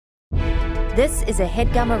This is a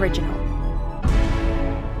Headgum original.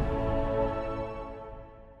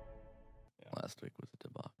 Last week was a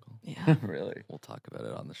debacle. Yeah. Really? We'll talk about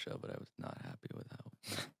it on the show, but I was not happy with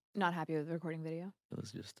how Not happy with the recording video? it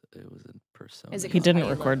was in persona. Is it He didn't how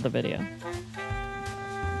you record look? the video.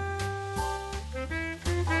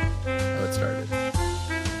 Oh, it started.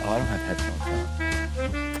 Oh, I don't have headphones on.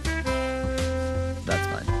 That's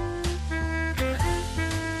fine.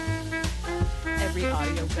 Every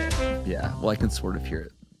audio bit. Yeah, well, I can sort of hear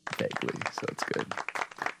it vaguely, so it's good.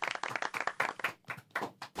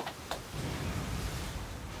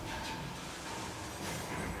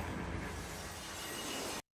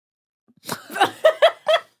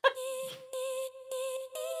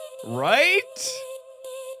 Right?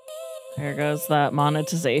 There goes that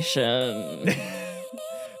monetization.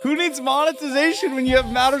 Who needs monetization when you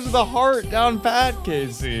have Matters of the Heart down pat,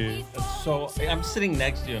 Casey? So I'm sitting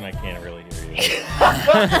next to you and I can't really hear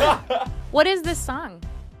you. What is this song?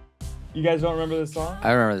 You guys don't remember this song?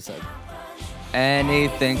 I remember this song.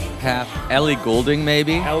 Anything Ellie Goulding,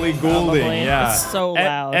 maybe? Ellie Goulding, Probably. yeah. It's so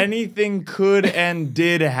loud. Anything could and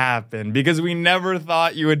did happen because we never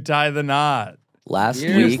thought you would tie the knot. Last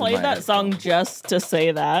You week. played my that song just to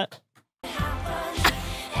say that.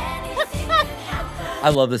 I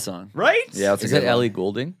love this song. Right? Yeah, it's a Is good it one. Ellie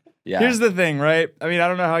Goulding? Yeah. Here's the thing, right? I mean, I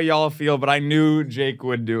don't know how y'all feel, but I knew Jake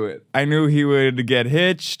would do it. I knew he would get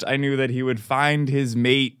hitched. I knew that he would find his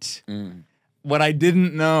mate. What I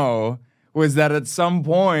didn't know was that at some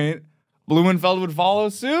point, Blumenfeld would follow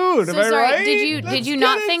suit. So Am I sorry, right? did you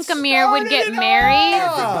not think Amir would get married,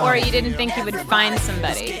 or you didn't think he would find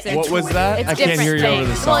somebody? So What was that? It's I can't different hear you over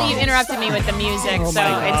the things. Well, song. you interrupted me with the music, so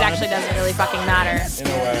it actually doesn't really fucking matter. In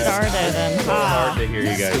a way. Started and It's hard to hear you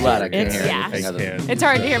guys. Too loud, I can't It's- hear yeah. anything other than- It's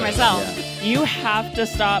hard to hear myself. you have to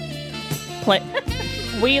stop play.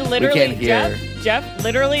 We literally, can't hear. Geoff,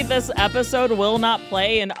 literally this episode will not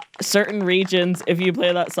play in certain regions if you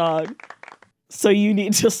play that song. So you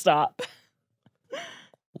need to stop.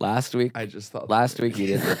 Last week I just thought. you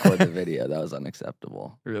didn't record the video. That was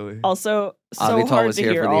unacceptable. Really? Also, so Avital hard was to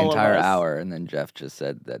here hear for the all entire of us. hour, and then Geoff just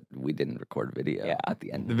said that we didn't record video Yeah. at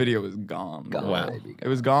the end. The video was gone. Gone, Wow. baby, It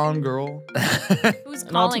was gone, girl. Who's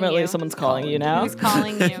And calling ultimately, you? someone's calling you now. Who's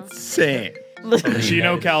calling you? Same.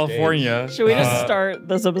 Chino, California. Should we just start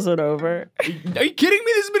this episode over? Are you kidding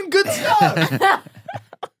me? This has been good stuff.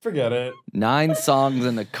 Forget it. 9 songs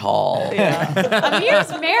and a call. Amir's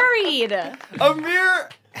married. Amir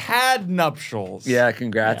had nuptials. Yeah,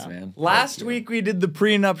 congrats, Yeah. man. Last week we did the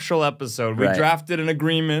prenuptial episode. We Right. drafted an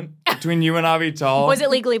agreement between you and Avital. Was it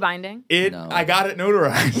legally binding? No. I got it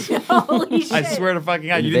notarized. Holy shit. I swear to fucking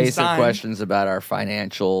God, you didn't Invasive sign. questions about our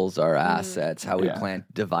financials, our assets, how we plan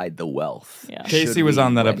to divide the wealth. Yeah. Casey Should was we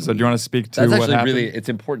on that when episode. Do we- you want to speak to That's what actually happened? really, it's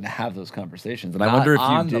important to have those conversations. And I Not wonder if you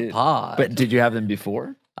on did. the pod. But did you have them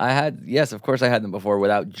before? Yes, of course I had them before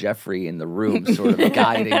without Jeffrey in the room sort of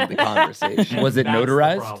guiding the conversation. Was it That's the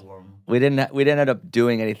notarized? problem. We didn't end up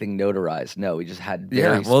doing anything notarized. No, we just had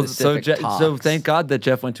very specific so talks. thank God that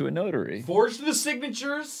Geoff went to a notary. Forged the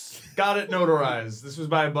signatures, got it notarized. This was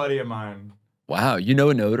by a buddy of mine. Wow, you know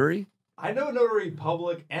a notary? I know a notary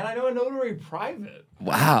public and I know a notary private.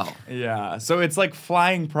 Wow. Yeah, so it's like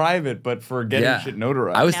flying private, but for getting Yeah. shit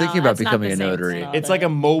notarized. I was No, thinking about that's not becoming the a same notary. thing. It's like a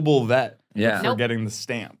mobile vet. Yeah. For Nope. getting the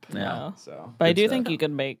stamp. Yeah. No. So. But I do Good think stuff. you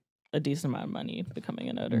could make a decent amount of money becoming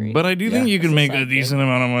a notary. But I do think you can That's a make side a decent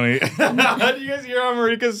amount of money. Do you guys hear how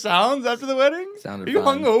Marika sounds after the wedding? Sounded Are you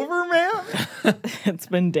fine. hungover, man? It's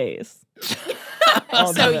been days.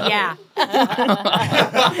 So yeah.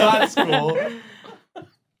 That's cool.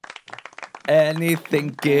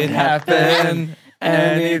 Anything can happen.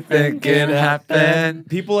 Anything can happen.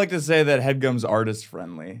 People like to say that Headgum's artist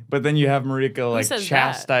friendly, but then you have Marika like says that?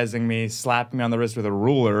 chastising me, slapping me on the wrist with a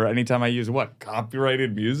ruler anytime I use what?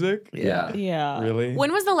 Copyrighted music? Yeah. Yeah. Really?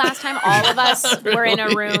 When was the last time all of us were in a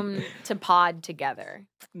room to pod together?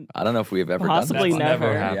 I don't know if we've ever Possibly done that. That's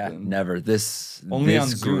never. never Yeah, happened. never. This Only this on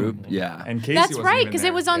Zoom. group. Yeah. And Casey That's wasn't right, even because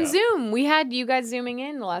there. it was on Yeah. Zoom. We had you guys zooming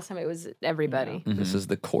in the last time it was everybody. This is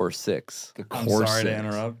the core 6. The I'm core sorry to six.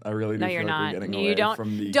 interrupt. I really do No, feel you're like not. we're getting You away don't.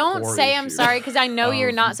 from the Don't core say I'm issue sorry because I know of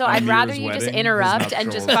you're not. So I'd Amir's rather you just wedding, interrupt his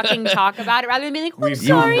and just nuptials. fucking talk about it rather than be like, oh, I'm You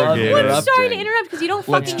sorry. love I'm sorry to interrupting. interrupt because you don't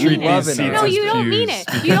Let's fucking treat mean these it. seats No, as you don't mean cues.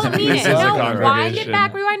 it. You don't mean This it. is a No, wind it congregation.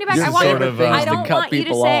 back. Rewind it back. This I is want you. sort of, I to don't cut want you to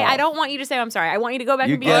people say. off. I don't want you to say I'm sorry. I want you to go back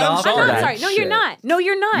You be get on off short. on I'm not that sorry. No, you're shit. not. No,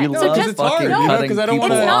 you're not. You so love just it's hard, fucking you know, cutting 'cause I don't people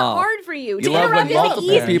wanna- it's not off. hard for you. You To love when interrupt is the multiple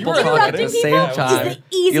easiest. people talk talk at Interrupting the people same is time. the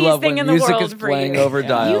easiest You love thing when in the music world is for playing you. over You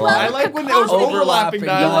dialogue. love I like when it was overlapping overlapping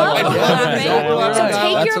dialogue. You love I love when it's overlapping. overlapping So dialogue.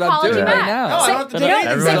 take That's your what I'm apology doing back. right now. No, I don't have to take it.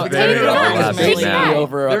 Everyone's Take very it back. overlapping Take it now. back.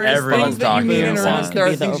 Over There is Everyone's things that you talking mean in at earnest. once. There are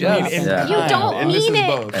Be the things you mean in overlapping. Yeah. You kind, don't and this mean is it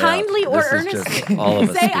both. kindly or This is just earnestly. all of You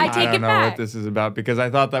us say, I speaking. I take don't it know back. what this is about because I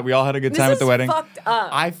thought that we all had a good This time at is the wedding. fucked up.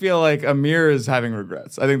 I feel like Amir is having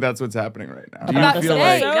regrets. I think that's what's happening right now. About feel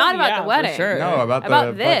today, like- not about Yeah, the for wedding. sure. No, about the About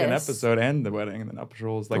fucking this. episode and the wedding and the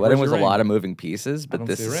nuptials. The Like, wedding where's was a your lot ring? of moving pieces, but don't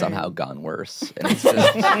this see has ring. somehow gone worse. And it's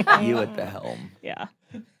just you at the helm. Yeah.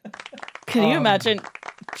 Can you imagine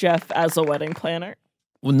Geoff as a wedding planner?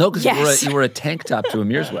 Well, no, because Yes. you were a tank top to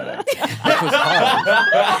Amir's wedding. There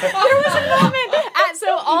was a moment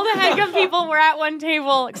so all the Headgum people were at one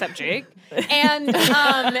table except Jake, and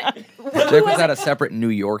Jake was at a separate New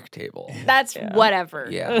York table. that's whatever.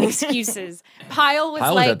 Yeah. Excuses. Pyle was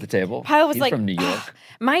Pyle like was at the table. Pyle was He's like from New York.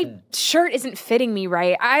 my shirt isn't fitting me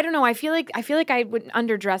right. I don't know. I feel like I would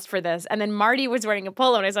underdressed for this. And then Marty was wearing a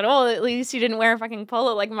polo, and I said, "Oh, at least you didn't wear a fucking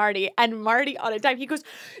polo like Marty." And Marty on a dime, he goes,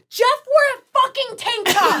 "Geoff wore a fucking tank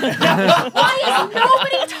top. Why is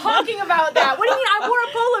nobody talking about that? What do you mean I wore a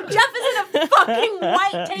polo? Geoff is in a fucking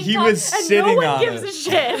white tank He top, was and sitting no one on gives it. a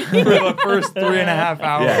shit." For the first 3.5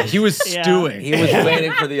 hours. Yeah, he was Yeah. stewing. He was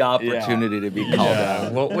waiting for the opportunity to be called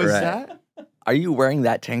out. What was Right. that? Are you wearing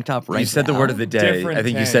that tank top right now? You said the word of the day. Different I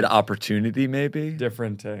think you tank. said opportunity, maybe.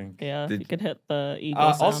 Different tank. Yeah, Did- you could hit the eagle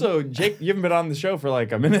sound. Also, Jake, you haven't been on the show for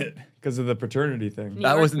like a minute because of the paternity thing. New That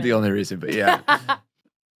York wasn't the man. only reason, but yeah.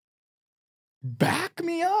 Back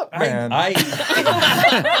me up, man. I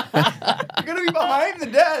You're gonna be behind the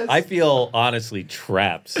desk. I feel honestly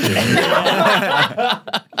trapped.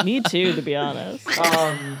 Me too, to be honest.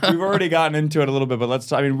 We've already gotten into it a little bit, but let's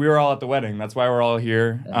talk. I mean, we were all at the wedding. That's why we're all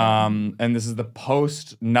here. And this is the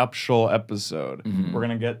post-nuptial episode. We're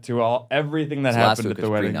gonna get to everything that So last happened week at was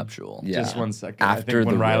the wedding. prenuptial. Yeah. Just 1 second. After I think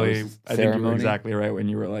when the Reilly, rose I think you were ceremony. exactly right when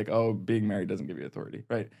you were like, "Oh, being married doesn't give you authority."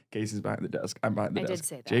 Right? Casey's behind the desk. I'm behind the I did desk.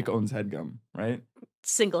 say that. Jake owns Headgum. Right?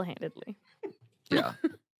 Single-handedly. Yeah.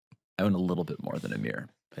 I own a little bit more than Amir.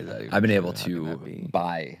 I've been able to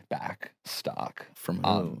buy back stock From who?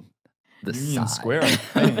 on the Union side. Square. I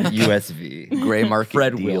think. USV. Gray market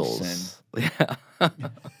Fred deals. Wilson. Yeah.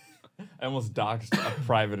 I almost doxed a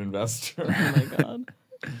private investor. Oh my god.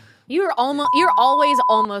 You're always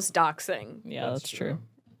almost doxing. Yeah, that's true.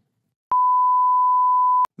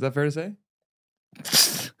 Is that fair to say?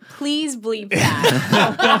 Please bleep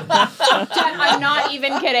that. I'm not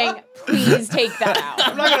even kidding. Please take that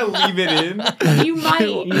I'm out. not gonna leave it in. You might.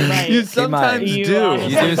 You might. You sometimes You do. honestly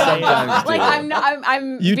You do might. sometimes. Like do. I'm not.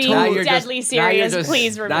 I'm You being told- Now you're deadly just- now you're serious. just-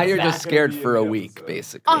 Please remove Now you're that. just scared for a week,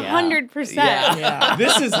 basically. 100%. Yeah.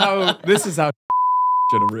 This is how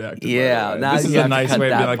should have reacted. by the Yeah, way. now this you is have a to nice cut way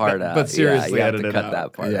of being that like part that. out. But seriously, Yeah, you have to edit it cut out.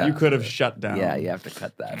 that part out. You could have shut down. Yeah, you have to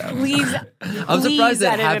cut that out. Please. I'm surprised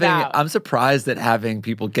that edit it out. I'm surprised that having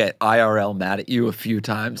people get IRL mad at you a few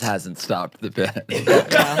times hasn't stopped the bit.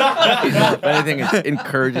 If anything, it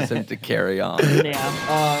encourages him to carry on.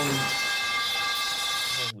 Yeah.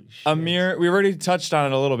 Amir, we already touched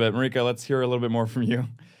on it a little bit. Marika, let's hear a little bit more from you.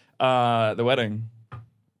 The wedding,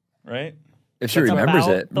 right? If she That's remembers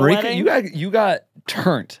about it, the Marika, wedding? you got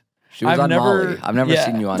turned. She was I've on never- Molly. I've never yeah.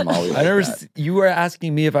 seen you on Molly. I like never. that. You were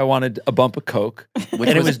asking me if I wanted a bump of coke, Which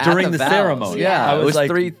and it was at during the vows. ceremony. Yeah, I it was like,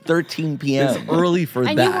 3:13 p.m. It's early for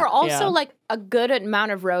And that. you were also Yeah. like a good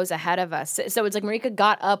amount of rows ahead of us. So it's like Marika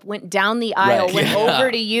got up, went down the aisle, Right. went Yeah.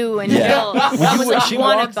 over to you, and Yeah. Jill was like, She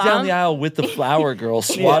 "Want a walked down bump?" the aisle with the flower girl,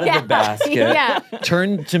 swatted Yeah. the basket, Yeah.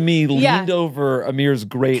 turned to me, Yeah. leaned over Amir's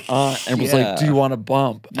great aunt, and was Yeah. like, "Do you want a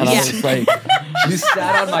bump?" And I Yeah. was like, You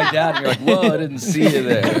sat on my dad, and you're like, "Whoa, I didn't see you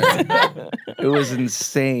there." It was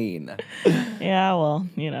insane. Yeah, well,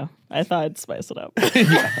 you know, I thought I'd spice it up.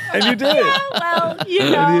 and you did. Well, you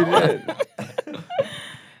know.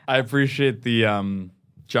 I appreciate the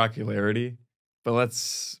jocularity, but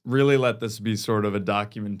let's really let this be sort of a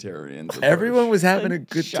documentarian. Everyone was having a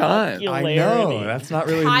good time. I know that's not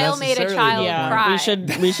really Kyle made a necessarily child the Yeah, point.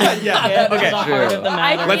 cry. we should Yeah, get to okay, the heart true. of the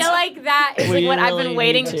I matter. feel like that is We like what I've really been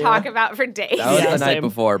waiting need to to. talk about for days. That was Yeah, the night same.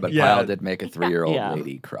 before, but Yeah. Kyle did make a 3-year-old Yeah.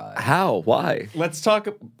 lady cry. How? Why? Let's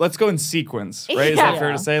go in sequence, right? Is that Yeah.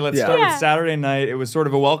 fair to say? Let's Yeah. start Yeah. with Saturday night. It was sort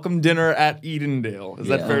of a welcome dinner at Edendale. Is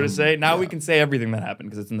that Yeah. fair to say? Now we can say everything that happened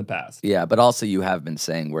because it's in the past. Yeah, but also you have been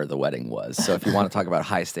saying where the wedding was. So if you want to talk about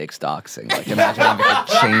high stakes doxing, like imagine having to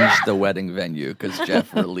change the wedding venue because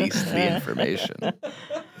Geoff released the information.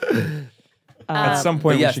 At some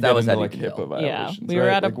point, but yes, we should that get was into at like Edendale. HIPAA Yeah, violations. we were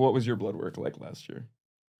right? at a- like, what was your blood work like last year?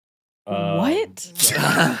 What?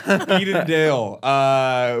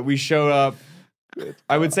 Edendale. We show up.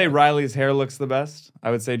 I would say Reilly's hair looks the best.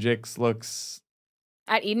 I would say Jake's looks.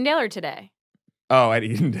 At Edendale or today? Oh, at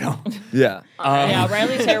Edendale. Yeah. Yeah,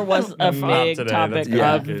 Reilly's hair was a Not big today, topic that's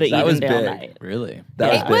of good. the That was Edendale big. night. Really?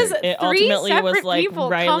 That It was It three ultimately was, separate like, people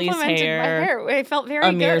Riley's complimented hair, my hair. I felt very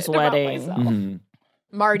Amir's good about wedding. myself. Mhm.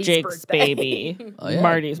 Marty's Jake's birthday. baby. Oh, yeah.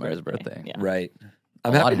 Marty's Maria's birthday. birthday. Yeah. Right.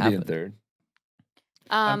 I'm A lot happy to be in happened.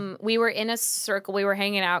 third. We were in a circle. We were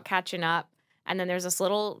hanging out, catching up. And then there's this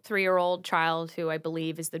little 3-year-old child who I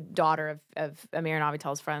believe is the daughter of Amir and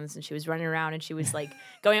Avitel's friends. And she was running around and she was like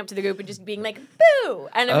going up to the group and just being like, boo.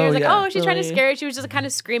 And Amir was like, yeah. oh, she's trying to Really? scare her. She was just kind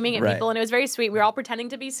of screaming at Right. people. And it was very sweet. We were all pretending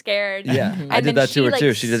to be scared. Yeah, And I did then that to she, her like,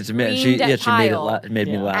 too. She did it to me. She screamed at she made Pyle. made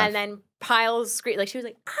me Yeah. laugh. And then Pyle's scream, like she was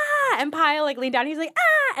like, ah, and Pyle like leaned down. He's like,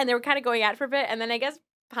 ah, and they were kind of going at it for a bit. And then I guess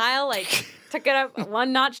Pyle like took it up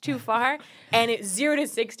one notch too far, and it 0 to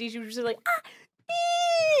 60. She was just like, ah.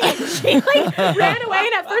 And she like ran away,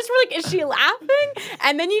 and at first we're like, is she laughing?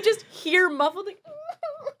 And then you just hear muffled like,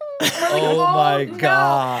 we're like, Oh my no.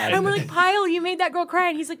 God. And we're like, Pyle, you made that girl cry,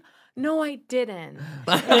 and he's like, no, I didn't. And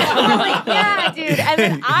we're like, yeah, dude. And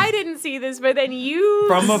then I didn't see this, but then you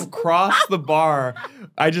From across the bar,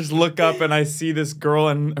 I just look up and I see this girl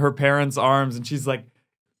in her parents' arms, and she's like,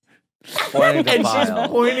 Pointing to and she's Pyle.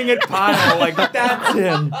 pointing at Pyle like, that's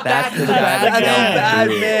him. That's the That's bad the guy. bad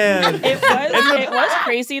man. It was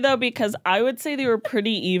crazy though, because I would say they were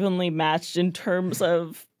pretty evenly matched in terms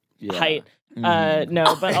of height.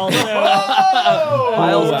 No, but also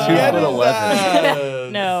Pyle's Oh,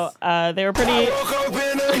 2'11". no, they were pretty.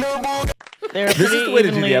 They were This is pretty the way to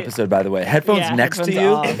do evenly- the episode, by the way. Headphones Yeah, next to headphones you.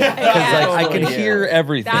 off. Because Yeah. like, I can Totally. hear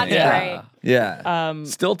everything. That's right. Yeah.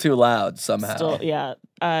 Still too loud somehow. Still, yeah,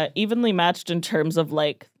 evenly matched in terms of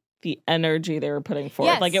like the energy they were putting forth.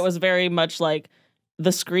 Yes. Like it was very much like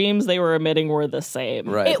the screams they were emitting were the same.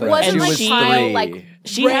 Right. It but wasn't she like was Pyle, 3. like,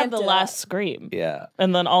 She had the ramped it last up. scream, Yeah.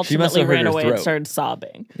 and then She must have ultimately hurt ran her away and throat. started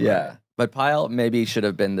sobbing. Yeah. But Pyle maybe should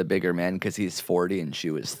have been the bigger man because he's 40 and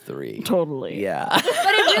she was 3. Totally. Yeah. But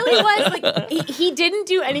it really was like he didn't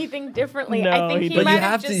do anything differently. No, I think he he didn't. But might you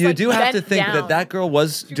have to, just, you like, do have to bent think down. that that girl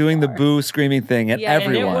was doing the far. boo screaming thing at Yeah, and it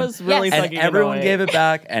everyone. And it was really Yes. fucking And everyone annoying. gave it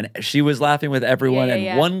back, and she was laughing with everyone, Yeah, and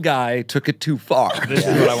yeah. one guy took it too far. This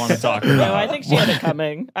is what I want to talk about. No, I think she had it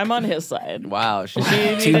coming. I'm on his side. Wow. She's She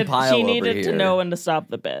Team needed, Pyle she over needed to here. know when to stop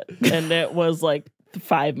the bit, and it was like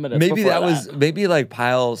 5 minutes. Maybe before that was maybe like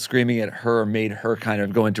Pyle screaming at her made her kind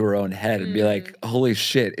of go into her own head and be like, "Holy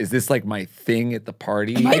shit, is this like my thing at the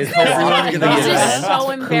party? Is everyone gonna This get is mad? so Who was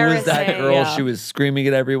that embarrassing. girl? Yeah. She was screaming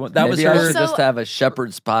at everyone. That Maybe was I her. should just have a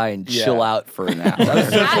shepherd's pie and chill Yeah. out for an hour. That was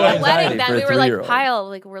social At the anxiety wedding, then for a we were like, 3-year-old. Pyle,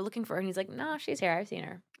 like we're looking for her, and he's like, no, she's here. I've seen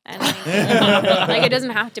her. And like, like, it doesn't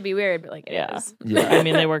have to be weird, but like it is. Yeah. I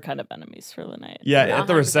mean, they were kind of enemies for the night. Yeah, Yeah, at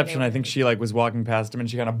the 100% reception, I anyway. think she like was walking past him and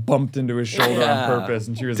she kind of bumped into his shoulder Yeah. on purpose,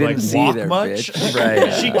 and she was Didn't like, see "Walk there, much?" bitch.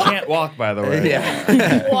 Right. She can't walk, by the way.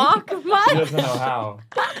 Yeah. Walk She much? doesn't know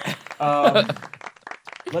how.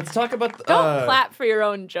 Let's talk about the, Don't clap for your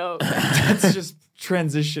own joke. That's just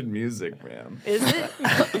transition music, man. Is it?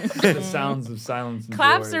 The sounds of silence. And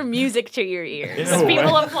Claps joy. are music to your ears. In a way.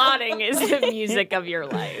 People applauding is the music of your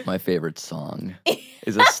life. My favorite song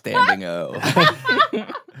is a standing O.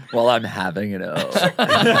 While I'm having an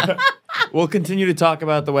O. We'll continue to talk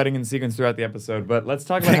about the wedding in sequence throughout the episode, but let's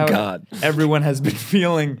talk about Thank how God. everyone has been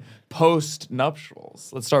feeling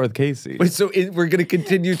post-nuptials. Let's start with Casey. Wait, so we're going to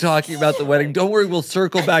continue talking about the wedding. Don't worry, we'll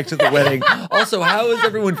circle back to the wedding. Also, how is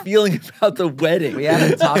everyone feeling about the wedding? We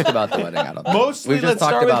haven't talked about the wedding, I don't think. Mostly, We've just let's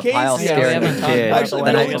talked start with about Pyle Casey. scaring Yeah, we the haven't talked kid. about Actually, the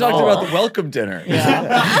then wedding we at talked all. about the welcome dinner.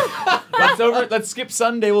 Let's skip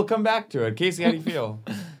Sunday. We'll come back to it. Casey, how do you feel?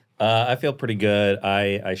 I feel pretty good.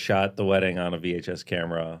 I shot the wedding on a VHS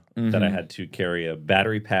camera that I had to carry a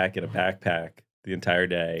battery pack and a backpack the entire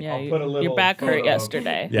day. Yeah, I'll put a little your back hurt photo.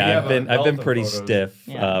 yesterday. Yeah, We I've have been a I've been wealth of pretty photos. stiff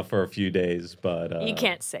Yeah. for a few days, but You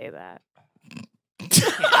can't say that. You can't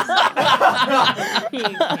say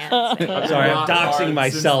I'm that. sorry, I'm Not hard doxing since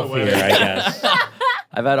myself the here, wedding. I guess.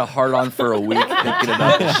 I've had a hard on for a week thinking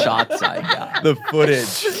about the shots I got. The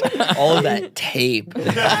footage, all of that tape.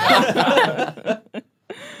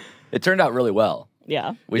 It turned out really well.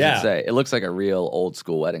 Yeah. We Yeah. should say it looks like a real old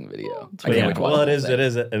school wedding video. I can't Yeah, wait to watch well, the it is. whole It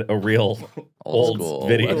thing. is a real Old old school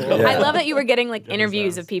video. wedding. Yeah. I love that you were getting like Good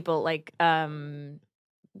interviews sounds. of people like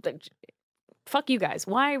fuck you guys.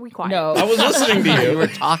 Why are we quiet? No. I was listening to You you. were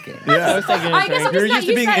talking. I was taking a I guess drink. I'm You're just used not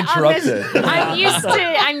to being interrupted.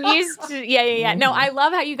 I'm used to. Yeah. No, I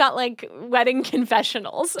love how you got like wedding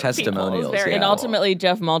confessionals. of people. It's Testimonials, very yeah. And cool. ultimately,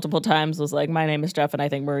 Geoff multiple times was like, "My name is Geoff, and I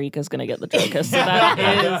think Marika's going to get the joke." So that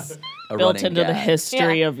is A built running into the gag.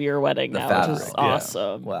 history Yeah. of your wedding The now, fabric. which is Yeah.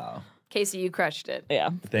 awesome. Wow. Casey, you crushed it. Yeah.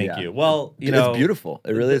 Thank Yeah. you. Well, you know, it's beautiful.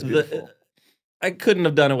 It really is beautiful. I couldn't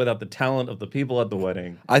have done it without the talent of the people at the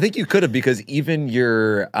wedding. I think you could have because even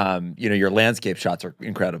your, your landscape shots are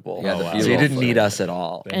incredible. Yeah, the wow. So you beautiful didn't need footage. us at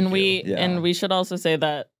all. Thank And you. we Yeah. and we should also say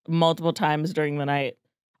that multiple times during the night,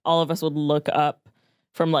 all of us would look up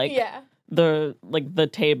from like the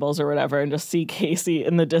tables or whatever and just see Casey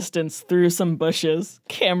in the distance through some bushes,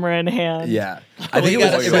 camera in hand. Yeah, I think We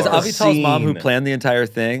it was got a Avital's mom who scene. planned the entire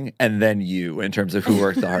thing, and then you in terms of who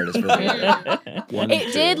worked the hardest for me.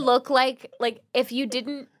 It did look like if you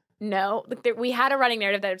didn't know, we had a running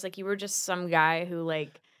narrative that it was like you were just some guy who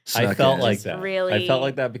like I Suck felt it. like Just that. really- I felt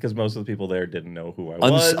like that because most of the people there didn't know who I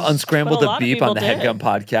was. Unscrambled But a the lot of beep on people the did. Headgum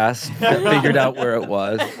podcast, figured out where it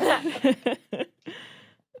was.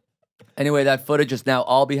 Anyway, that footage is now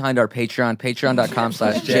all behind our Patreon,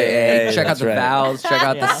 patreon.com/JA. JA, Check out that's the right. vows, check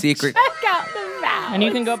out the Yeah. secret. check out the vows. And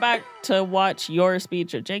you can go back to watch your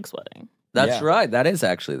speech at Jake's wedding. That's Yeah. right. That is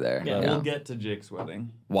actually there. Yeah. We'll get to Jake's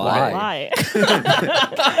wedding. Why? Why?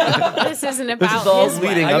 This isn't about This is all his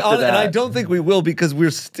leading wedding. up to that. And I don't think we will because we're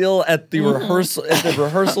still at the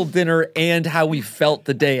rehearsal dinner and how we felt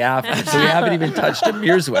the day after. So we haven't even touched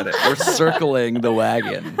Amir's wedding. We're circling the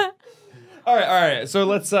wagon. All right. So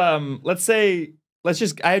let's just have a Let's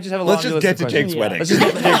laundry just list get of to questions. Jake's Yeah. wedding. Let's just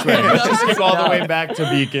get to Jake's wedding. Let's just skip all the way back to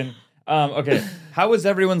Beacon. Okay. How was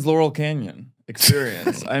everyone's Laurel Canyon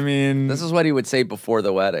experience? I mean, This is what he would say before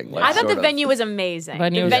the wedding. Like, I thought sort the of. venue was amazing.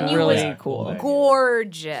 Venue the was venue really was cool.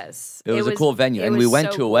 gorgeous. It was a cool venue, it and we was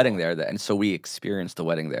went so to a wedding cool. there, and so we experienced the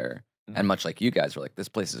wedding there. And much like you guys were like, this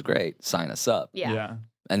place is great, sign us up. Yeah.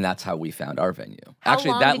 And that's how we found our venue. How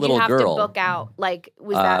Actually, long that did little you have girl, to book out? Like,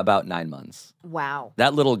 was that about 9 months. wow?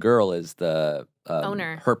 That little girl is the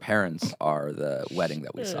Owner. Her parents are the wedding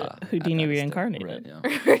that we saw. at Houdini that estate. reincarnated.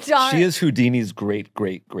 Right, yeah. She is Houdini's great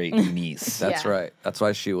niece. That's Yeah. right. That's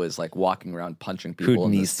why she was like walking around punching people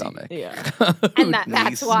in the Houdini. stomach. Yeah. And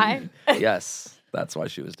that's why. Yes, that's why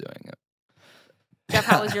she was doing it. Jeff,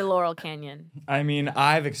 how was your Laurel Canyon? I mean,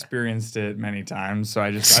 I've experienced it many times, so I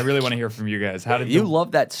really want to hear from you guys. How did You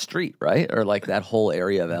love that street, right? Or like that whole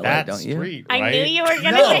area of LA, that don't you? street? I right? knew you were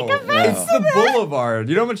gonna No, take offense It's the boulevard.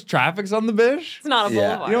 You know how much traffic's on the Bish? It's not a Yeah.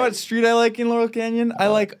 boulevard. You know what street I like in Laurel Canyon? I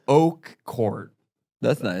like Oak Court.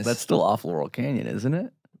 That's nice. That's still off Laurel Canyon, isn't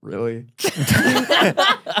it? Really?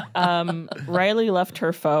 Reilly left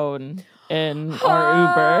her phone in our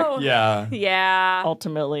Uber. Oh. Yeah. Oh.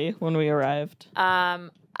 Ultimately, when we arrived.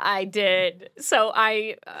 I did. So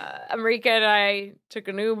Marika and I took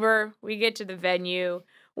an Uber. We get to the venue.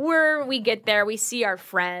 We get there, we see our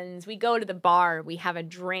friends. We go to the bar. We have a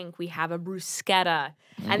drink. We have a bruschetta.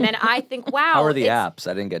 And then I think, wow. How are the it's apps?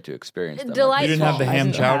 I didn't get to experience them. delightful. You didn't have the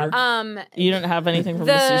ham didn't chowder? You didn't have anything from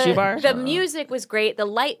the sushi bar? The music was great. The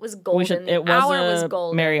light was golden. It the hour was was a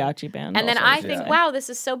golden. mariachi band. And then also, I should think, say. wow, this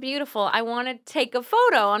is so beautiful. I want to take a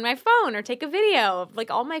photo on my phone or take a video of like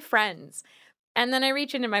all my friends. And then I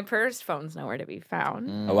reach into my purse. Phone's nowhere to be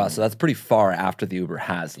found. Oh wow, so that's pretty far after the Uber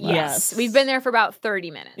has left. Yes. We've been there for about 30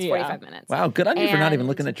 minutes, Yeah. 45 minutes. Wow, good on you for not even And-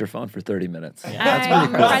 looking at your phone for 30 minutes. I'm That's pretty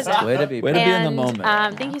cool. present. Way to be. Way to be in the And,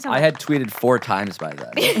 moment. Thank you so much. I had tweeted 4 times by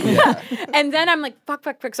then. And then I'm like, fuck.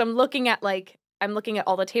 So I'm looking at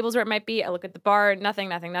all the tables where it might be. I look at the bar,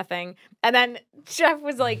 nothing. And then Geoff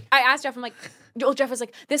was like, I asked Geoff, I'm like, Geoff was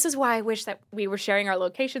like, this is why I wish that we were sharing our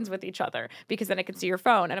locations with each other because then I could see your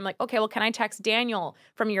phone. And I'm like, okay, well, can I text Daniel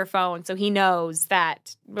from your phone so he knows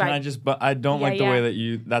that? Can I just? But I don't Yeah, like the yeah. way that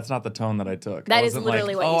you. That's not the tone that I took. That I is wasn't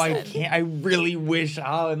literally like, what you I said. can't. I really wish.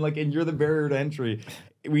 And you're the barrier to entry.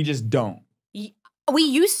 We just don't We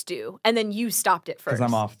used to, and then you stopped it first. because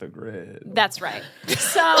I'm off the grid. That's right. So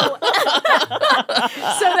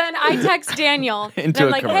then I text Daniel and Into I'm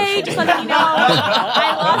a like, hey, commercial. just letting you know,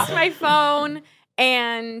 I lost my phone.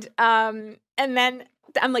 And then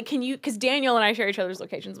I'm like, can you, because Daniel and I share each other's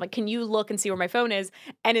locations. I'm like, can you look and see where my phone is?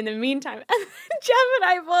 And in the meantime, Geoff and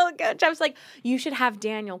I both go, Jeff's like, you should have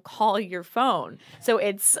Daniel call your phone. So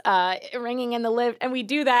it's ringing in the lift, and we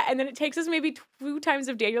do that. And then it takes us maybe 2 times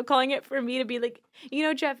of Daniel calling it for me to be like, you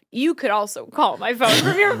know, Geoff, you could also call my phone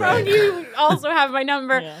from your phone. You also have my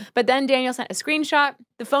number. Yeah. But then Daniel sent a screenshot.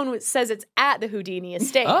 The phone says it's at the Houdini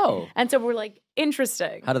estate. Oh. And so we're like,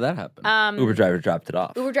 interesting. How did that happen? Uber driver dropped it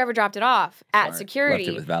off. Uber driver dropped it off at Smart. security. Left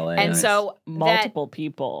it with valet. And Nice. so multiple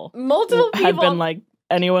people multiple had people been like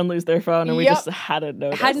anyone lose their phone, and we just hadn't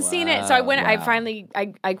noticed. Hadn't seen it. So I went,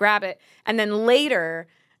 Wow. I grab it. And then later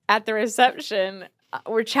at the reception,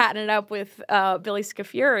 we're chatting it up with Billy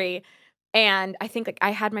Scafuri. And I think like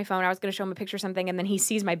I had my phone, I was going to show him a picture or something. And then he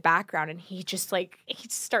sees my background and he just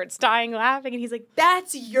starts dying laughing. And he's like,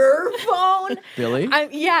 "That's your phone?" Billy?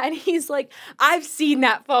 Yeah. And he's like, "I've seen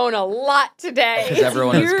that phone a lot today." Because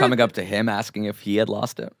everyone was coming up to him asking if he had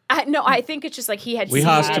lost it. No, I think it's just like he had We seen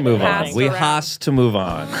has it to move on. passed We around. has to move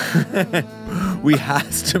on. We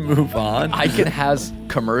has to move on. I can has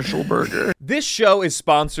commercial burger. This show is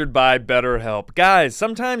sponsored by BetterHelp. Guys,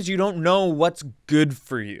 sometimes you don't know what's good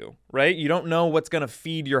for you, right? You don't know what's going to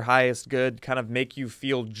feed your highest good, kind of make you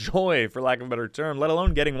feel joy, for lack of a better term, let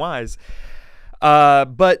alone getting wise.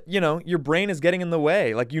 But, you know, your brain is getting in the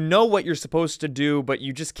way. Like, you know what you're supposed to do, but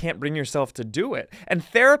you just can't bring yourself to do it. And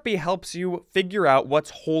therapy helps you figure out what's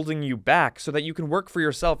holding you back so that you can work for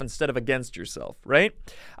yourself instead of against yourself, right?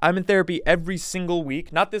 I'm in therapy every single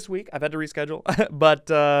week. Not this week. I've had to reschedule. But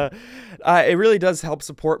it really does help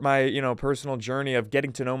support my, you know, personal journey of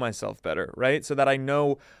getting to know myself better, right? So that I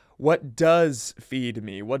know what does feed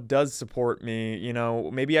me, what does support me. You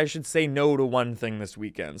know, maybe I should say no to one thing this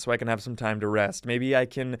weekend so I can have some time to rest. Maybe I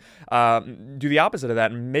can do the opposite of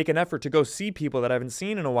that and make an effort to go see people that I haven't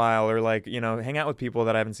seen in a while, or like, you know, hang out with people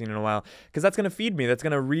that I haven't seen in a while, because that's going to feed me. That's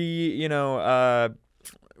going to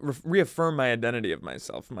reaffirm my identity of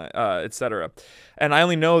myself, etc. And I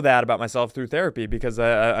only know that about myself through therapy because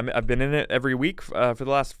I've been in it every week for the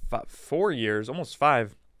last 4 years, almost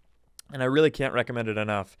 5. And I really can't recommend it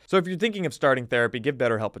enough. So if you're thinking of starting therapy, give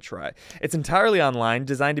BetterHelp a try. It's entirely online,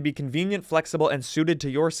 designed to be convenient, flexible, and suited to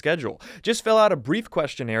your schedule. Just fill out a brief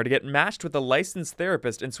questionnaire to get matched with a licensed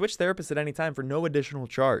therapist and switch therapists at any time for no additional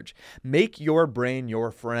charge. Make your brain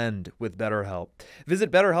your friend with BetterHelp.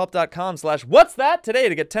 Visit BetterHelp.com/what's-that today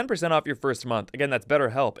to get 10% off your first month. Again, that's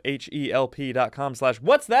BetterHelp,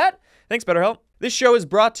 HELP.com/what's-that. Thanks, BetterHelp. This show is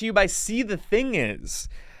brought to you by See the Thing Is.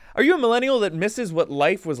 Are you a millennial that misses what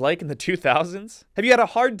life was like in the 2000s? Have you had a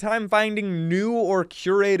hard time finding new or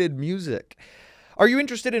curated music? Are you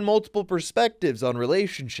interested in multiple perspectives on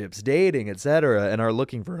relationships, dating, etc., and are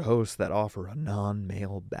looking for hosts that offer a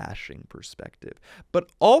non-male bashing perspective, but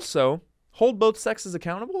also hold both sexes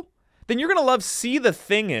accountable? Then you're going to love See the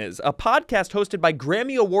Thing Is, a podcast hosted by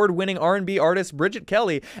Grammy Award-winning R&B artist Bridget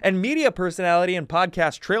Kelly and media personality and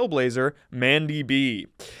podcast trailblazer Mandy B.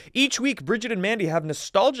 Each week, Bridget and Mandy have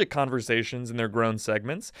nostalgic conversations in their grown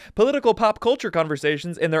segments, political pop culture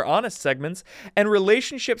conversations in their honest segments, and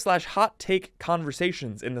relationship/hot take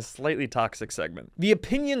conversations in the slightly toxic segment. The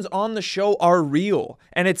opinions on the show are real,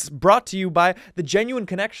 and it's brought to you by the genuine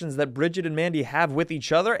connections that Bridget and Mandy have with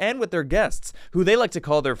each other and with their guests, who they like to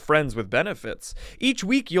call their friends with benefits. Each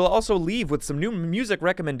week, you'll also leave with some new music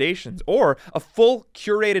recommendations or a full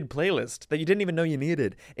curated playlist that you didn't even know you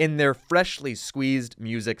needed in their freshly squeezed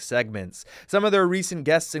music segments. Some of their recent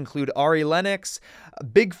guests include Ari Lennox,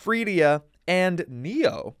 Big Freedia, and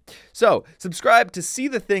Neo. So, subscribe to See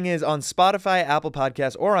the Thing Is on Spotify, Apple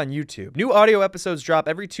Podcasts, or on YouTube. New audio episodes drop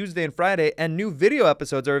every Tuesday and Friday, and new video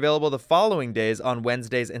episodes are available the following days on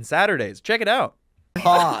Wednesdays and Saturdays. Check it out.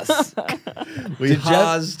 Pause. We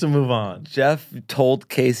pause to move on. Geoff told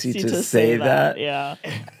Casey to say that Yeah.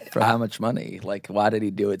 For how much money? Like, why did he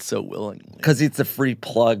do it so willingly? because it's a free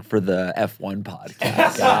plug for the F1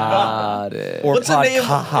 podcast. Got it. Or What's the name?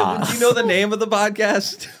 podcast. Do you know the name of the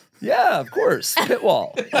podcast? Yeah, of course.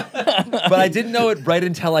 Pitwall. But I didn't know it right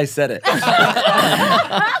until I said it.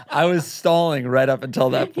 I was stalling right up until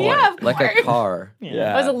that point. Yeah, of Like course. a car.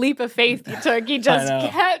 Yeah. It was a leap of faith you took. You just know.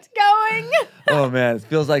 kept going. Oh, man. It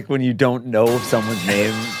feels like when you don't know if someone's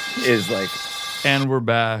name is like, And we're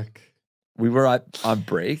back. we were on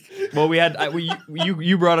break. Well, we had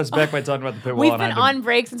you brought us back by talking about the pit wall. We've and been I had to- on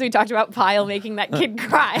break since we talked about Pyle making that kid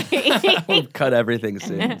cry. We've cut everything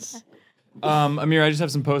since. Amir, I just have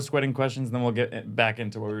some post-wedding questions, and then we'll get back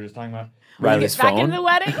into what we were just talking about. Riley's Back phone. into the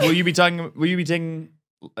wedding. Will you be taking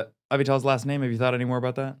Avital's last name? Have you thought any more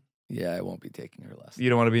about that? Yeah, I won't be taking her last. You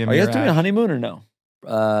don't want to be Are Amir. you guys doing a Ash? honeymoon or no?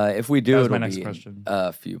 If we do, That was it'll my next be question.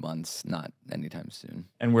 a few months, not anytime soon.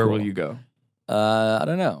 And where will Cool. you go? I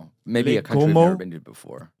don't know. Maybe a Lake country we've Como? never been to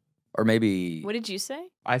before, or maybe What did you say?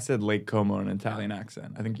 I said Lake Como in an Italian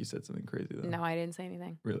accent. I think you said something crazy though. No, I didn't say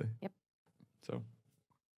anything. Really? Yep. So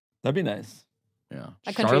That'd be nice. yeah,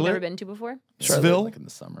 A country I've Charlotte? never been to before. Charlotte, Seville? like in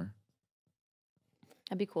the summer.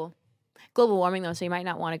 That'd be cool. Global warming though, so you might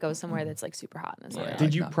not want to go somewhere that's like super hot in this Yeah. area. did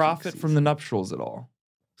like you not peak profit from the season. nuptials at all?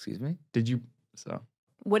 Excuse me. Did you? So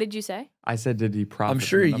What did you say? I said, did he profit? I'm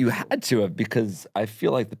sure from the you nuptials? had to have, because I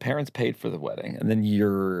feel like the parents paid for the wedding, and then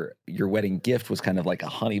your wedding gift was kind of like a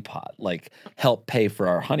honeypot, like help pay for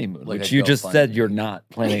our honeymoon, Like which a you just GoFundMe. said you're not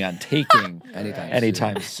planning on taking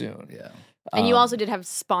Anytime soon. Yeah. And you also did have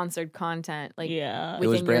sponsored content, like Yeah. It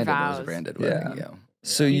was within your branded. It vows. was a branded Yeah. wedding. Yeah.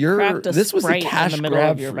 So You cracked a this was a Sprite cash in the middle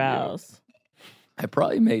grab of your for vows. I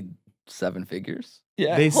probably made 7 figures. You.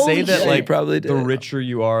 Yeah, They Holy say that shit. like You probably did. the richer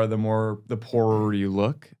you are, the poorer you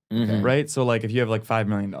look. Mhm. Right? So like if you have like $5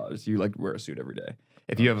 million, you like wear a suit every day.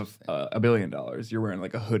 If you have $1 billion, you're wearing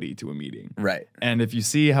like a hoodie to a meeting. Right. And if you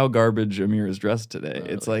see how garbage Amir is dressed today,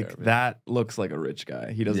 it's like garbage. that looks like a rich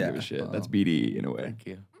guy. He doesn't Yeah. give a shit. Oh. That's BDE in a way. Thank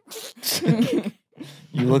you.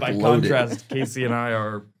 You look By loaded. contrast, Casey and I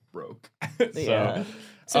are broke. Yeah.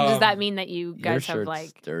 So does that mean that you guys Your have shirt's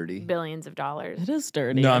like dirty. billions of dollars? It is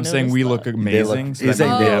dirty. No, I I'm saying noticed we that. look amazing. so he's that saying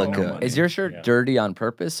means they we have look no good. money. Is your shirt Yeah. dirty on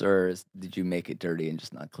purpose, or did you make it dirty and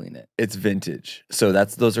just not clean it? It's vintage, so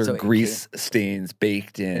those are So it grease stains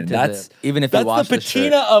baked in. Into That's the- even if you that's wash the the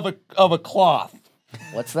shirt. patina of a cloth.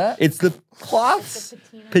 What's that? It's the cloth's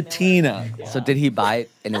patina. So did he buy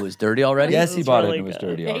it and it was dirty already? Yes, he It's bought really it and it was good.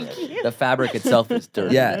 dirty already. The fabric itself is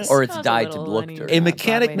dirty. Yes. Or it's Smells a dyed to little look honey. dirty. A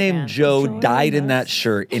mechanic Broadway named fan. Joe Really died in nice. that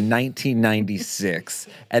shirt in 1996,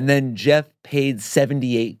 and then Geoff paid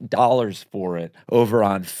 $78 for it over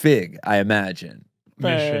on Fig, I imagine.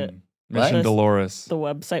 Mission What? Dolores. The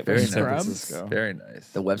website for Very Scrubs. Francisco. Very nice.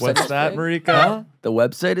 The website What's is that, Fig? Marika? The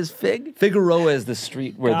website is Fig? Figueroa is the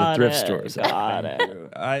street where Got the thrift it, stores are. Got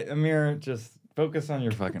it. Amir, just focus on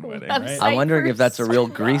your fucking wedding, I'm right? sorry. I'm wondering for if that's a real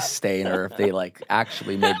Scrubs. grease stain or if they like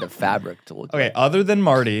actually made the fabric to look Okay, like. other than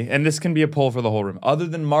Marty, and this can be a poll for the whole room. Other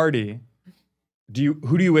than Marty,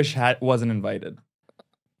 who do you wish wasn't invited?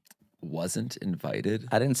 Wasn't invited.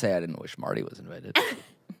 I didn't say I didn't wish Marty was invited.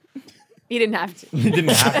 You didn't have to. You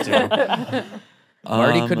didn't have to.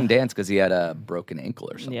 Marty couldn't dance because he had a broken ankle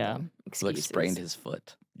or something. Yeah. He, like Excuses. sprained his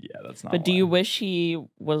foot. Yeah, that's not. But do you why. wish he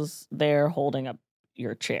was there holding up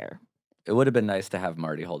your chair? It would have been nice to have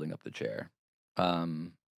Marty holding up the chair.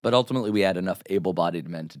 But ultimately, we had enough able-bodied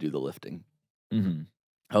men to do the lifting. Mhm.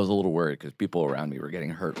 I was a little worried because people around me were getting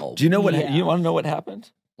hurt all. Do you know what? Yeah. You want to know what happened?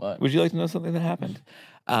 What? Would you like to know something that happened?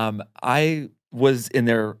 I was in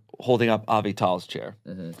there holding up Avital's chair.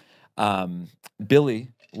 Mhm. Billy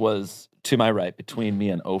was to my right, between me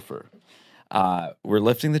and Ofer. We're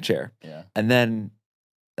lifting the chair, Yeah. and then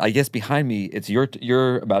I guess behind me, it's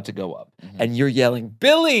you're about to go up, Mhm. and you're yelling,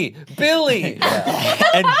 "Billy, Billy!"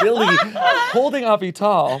 And Billy, holding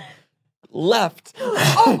Avital, left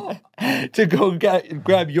to go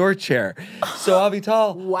grab your chair. So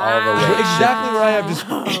Avital, Wow. exactly where I am, just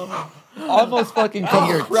almost fucking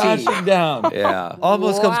comes crashing down. Yeah.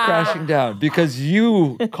 Almost comes Wow. crashing down because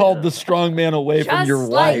you called the strong man away from Just your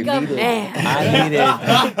like wife. a man. I needed.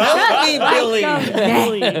 Help me,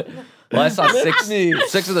 Billy. Billy. Well, I saw Lift me.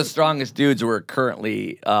 six of the strongest dudes were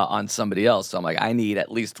currently on somebody else. So I'm like, I need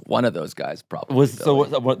at least one of those guys. Probably.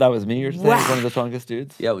 What that was me? You're saying one of the strongest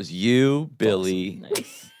dudes? Yeah, it was you, Billy.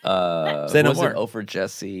 Nice. was Say no it more. Ofer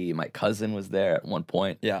Jesse? My cousin was there at one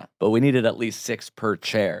point. Yeah, But we needed at least 6 per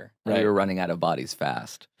chair. And Right. we were running out of bodies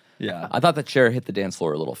fast. yeah. I thought the chair hit the dance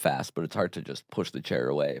floor a little fast, but it's hard to just push the chair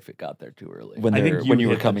away if it got there too early. When I they're- think when you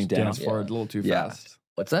were hit the coming down. dance floor a Yeah. little too Yeah. fast.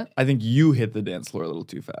 What's that? I think you hit the dance floor a little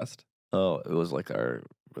too fast. Oh, it was like it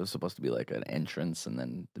was supposed to be like an entrance and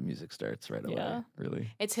then the music starts right away. Yeah. Really?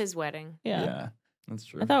 It's his wedding. Yeah. That's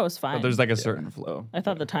true. I thought it was fine. But there's like a certain flow. I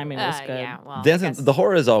thought the timing was good. Yeah, well, I Dancing, guess- the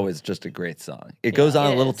horror is always just a great song. It goes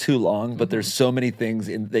on It a little is. too long, but there's so many things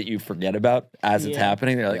that you forget about as it's Yeah.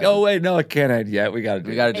 happening. They're like, Yeah. oh wait, no, it can't end yet. We got to do.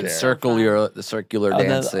 We got to it do there. the circular And then,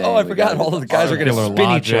 dancing. oh, I We forgot gotta do all of the guys are going to circular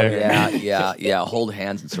spin each logic. other. Yeah. Hold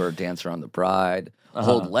hands and sort of dance around the bride.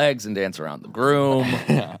 Hold legs and dance around the groom.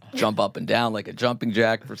 Jump up and down like a jumping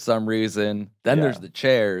jack for some reason. Then Yeah. there's the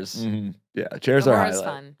chairs. Mhm. Yeah, chairs The are horror is highlight.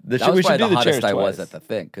 fun. The That was we should probably do the the hottest chairs I was twice. at the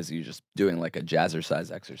thing because you're just doing like a jazzercise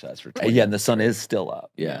exercise for 20 Yeah, and the minutes sun straight. is still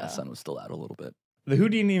up. Yeah, Yeah. the sun was still out a little bit. The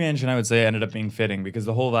Houdini mansion, I would say, ended up being fitting because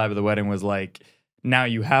the whole vibe of the wedding was like, now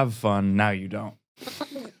you have fun, now you don't.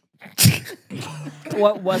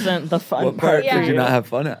 What wasn't the fun What part part Yeah. for did you you? not have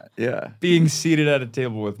fun at? Yeah. Being seated at a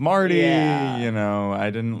table with Marty, Yeah. I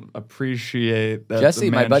didn't appreciate that. Jesse,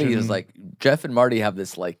 the my buddy, mansion- is like Geoff and Marty have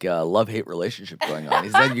this like love-hate relationship going on. He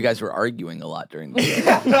said you guys were arguing a lot during the. Did you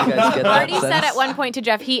guys get that Marty said sense? at one point to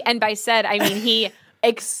Geoff, and by said, I mean he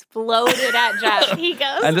exploded at Geoff. He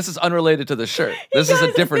goes, And this is unrelated to the shirt. This is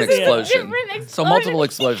a different This is a explosion. different So multiple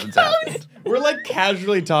explosion. explosions happened. We're like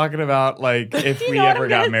casually talking about like if You we know what ever I'm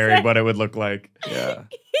got gonna married, say? what it would look like. Yeah.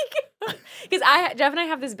 Because Jeff and I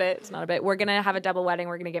have this bit. It's not a bit. We're gonna have a double wedding.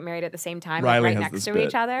 We're gonna get married at the same time, like, Reilly right has next this to bit.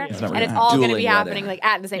 each other, It's not and it's really all gonna dueling be happening wedding. like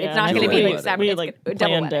at the same. Yeah, It's not and gonna be dueling like separate. We It's like double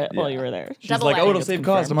planned wedding. it while you were there. She's Double like, oh, wedding. it'll save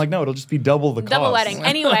cost. I'm like, no, it'll just be double the cost. Double wedding.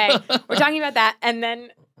 Anyway, we're talking about that, and then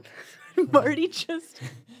Marty just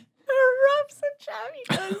erupts at Jeff. He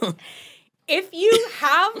goes, if you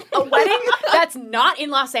have a wedding that's not in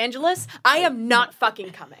Los Angeles, I am not fucking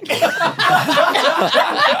coming.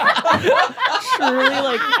 Truly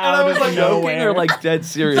like out was of like nowhere. joking or like dead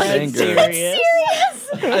serious Dead anger. serious.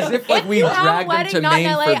 As if like If we you have a dragged him wedding to not in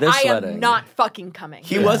Maine LA, for this I am wedding. not fucking coming.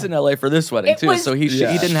 He was in LA for this wedding It too, was so he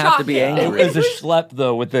didn't have to be shocking. angry. It was a schlep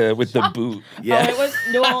though with the boot. Yeah. Oh, it was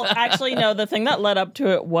no. Actually, no. The thing that led up to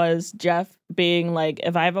it was Jeff being like,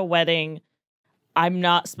 "If I have a wedding, I'm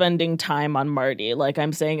not spending time on Marty. Like,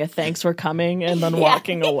 I'm saying a thanks for coming and then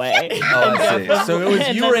walking away." Oh, I see. So it was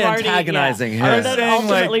And you then were Marty- antagonizing yeah. And him. then Saying, like,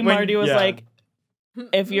 ultimately, when- Marty was yeah. like,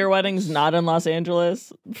 "If your wedding's not in Los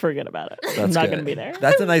Angeles, forget about it. I'm That's not good. going to be there."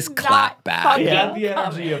 That's a nice clap back. fucking Yeah. Get the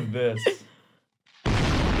energy of this.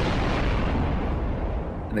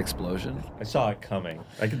 An explosion. I saw it coming.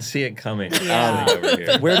 I could see it coming. Yeah. Over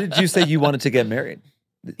here. Where did you say you wanted to get married?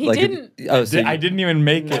 He didn't. Oh, so I didn't even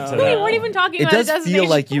make it to No. We that. weren't even talking it about a does feel destination.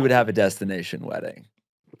 like you would have a destination wedding,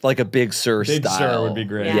 like a Big Sur Big style. Sur would be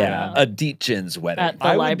great. Yeah. Yeah, a Deetchin's wedding. At the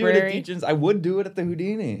I would library. do it at Deetchin's. I would do it at the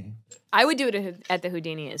Houdini. I would do it at the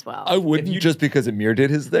Houdini as well. I wouldn't If you- just because Amir did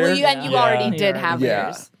his there. Well, and you Yeah. already did Yeah. have Yeah.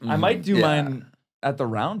 yours. I might do Yeah. mine at the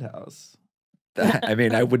Roundhouse. I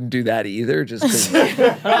mean, I wouldn't do that either, just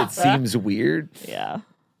because it seems weird Yeah.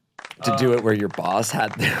 to do it where your boss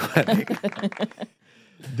had their wedding.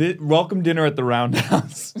 Welcome dinner at the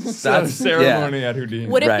Roundhouse. That's- ceremony at Houdini.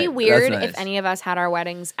 Would it Right, be that's weird nice. if any of us had our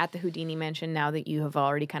weddings at the Houdini mansion now that you have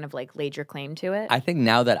already kind of like laid your claim to it? I think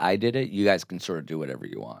now that I did it, you guys can sort of do whatever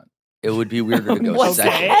you want. It would be weirder to go What's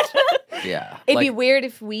second. that? Yeah. It'd like, be weird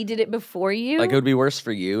if we did it before you. like it would be worse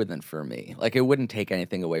for you than for me. Like it wouldn't take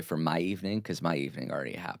anything away from my evening because my evening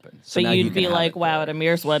already happened. So But now you you'd can be have like, it wow, there. at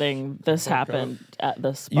Amir's wedding, this happened at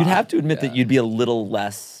this spot. You'd have to admit that Yeah. you'd be a little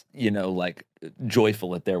less, like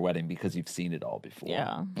joyful at their wedding because you've seen it all before.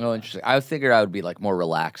 Yeah. Oh, interesting. I figured I would be like more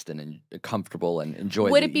relaxed and comfortable and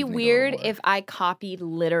enjoy. Would the it be evening a little weird more. if I copied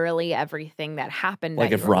literally everything that happened? Like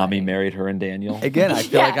at if your Rami wedding? married her and Daniel. Again, I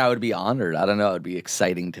feel like Yeah. I would be honered. I don't know. It would be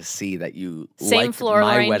exciting to see that you Same liked floral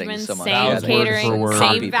my wedding arrangements, so much. same Vows word for catering, word. same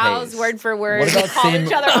Copy vows paste. word for word. What We about call same-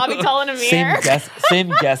 each other Avital and Amir. Same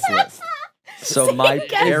guest list. So my guest-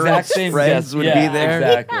 parents' Exact same friends guest- would yeah, be there.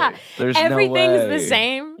 exactly. Yeah. There's Everything's no way. the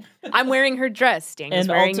same. I'm wearing her dress. Daniel's And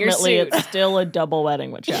wearing your ultimately, suit. it's still a double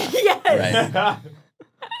wedding with Jeff. Yes. Right.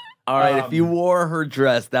 All right, if you wore her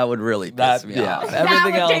dress, that would really piss That- me yeah. off. That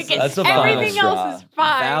Everything would else, take it. that's a Everything final else is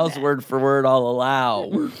fine. vows word for word, I'll allow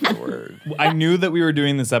word for word. I knew that we were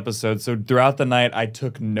doing this episode, so throughout the night I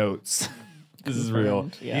took notes. This is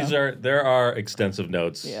real. Yeah. There are extensive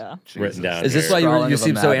notes Yeah. written down. Is this here. why Scrawling you of a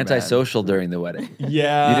seemed so madman. antisocial during the wedding?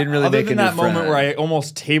 Yeah. You didn't really Other make than a new that moment friend. where I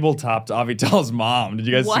almost tabletopped Avital's mom. Did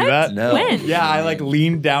you guys What? see that? No. When? Yeah, I like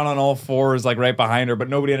leaned down on all fours, like right behind her, but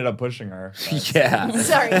nobody ended up pushing her. Yeah.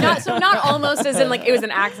 Sorry, not almost as in like it was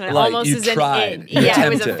an accident. Like, almost you as in tried. it. You Yeah, it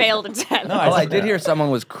was a attempted. failed attempt. No, Oh, I said did that. hear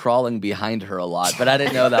someone was crawling behind her a lot, but I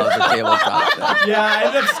didn't know that was a tabletop thing. Yeah, I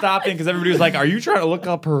ended up stopping because everybody was like, "Are you trying to look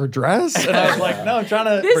up her dress?" And I was like, "No, I'm trying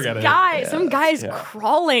to This forget guy, some guy's Yeah.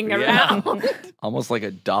 crawling around. Almost like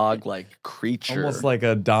a dog-like creature. it." Almost like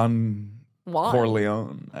a Don Why?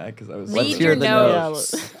 Corleone, because I was. Read hear your the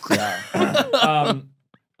notes.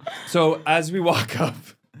 So as we walk up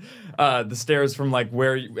the stairs from like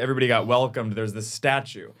where everybody got welcomed, there's this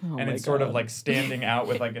statue, and my it's sort of God. like standing out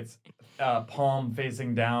with like its palm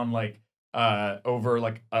facing down, like over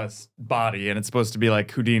like a body, and it's supposed to be like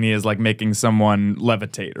Houdini is like making someone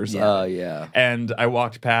levitate or something. Oh, yeah. And I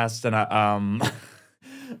walked past, and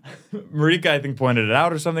Marika, I think, pointed it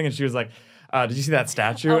out or something, and she was like, "Did you see that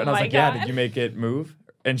statue?" Oh and I was my like, "Yeah, God. did you make it move?"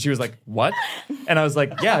 And she was like, "What?" And I was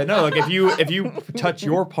like, "Yeah, no, like if you touch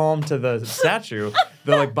your palm to the statue,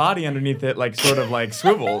 the like body underneath it like sort of like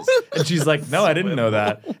swivels." And she's like, "No, I didn't know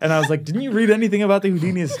that." And I was like, "Didn't you read anything about the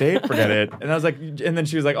Houdini estate? Forget it." And I was like, and then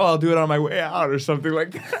she was like, "Oh, I'll do it on my way out or something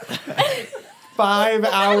like that." 5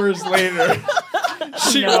 hours later,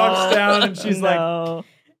 she walks down and she's like, No.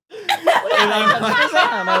 and I'm like,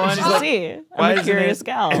 I wanted she's to like, see. "Why I'm a isn't curious it?"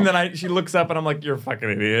 gal. And then she looks up and I'm like, "You're a fucking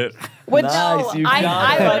idiot." Which Nice, you got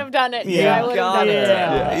I it. would have done it. Yeah. I would have done it.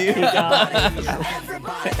 Yeah. too. You got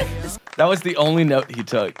it. That was the only note he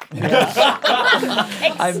took. I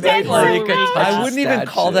made Extend Marika my touch I the wouldn't even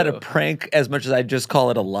call that a statue. prank as much as I'd just call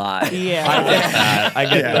it a lie. Yeah. I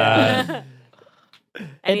get that.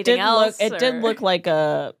 Anything else? It did or- look like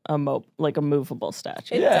a movable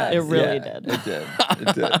statue. Yeah. It really Yeah, did. It did.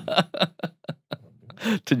 It did.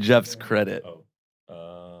 To Jeff's credit. Oh.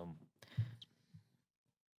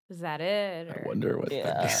 Is that it? I or- wonder what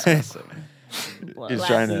Yeah. they're discussing. He's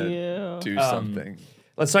trying to you. do something.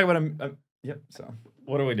 Let's talk about yep. So,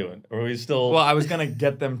 What are we doing? Are we still? well, I was gonna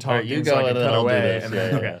get them All right, talking. you so go I and can then cut I'll do away. this. And Yeah,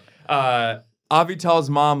 then, yeah, okay. Avital's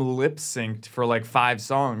mom lip synced for like 5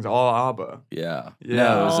 songs, all ABBA. Yeah. Yeah.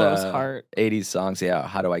 No, Oh, it was uh, heart. 80s songs. Yeah.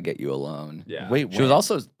 How Do I Get You Alone? Yeah. Wait, She was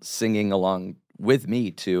also singing along with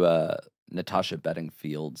me to Natasha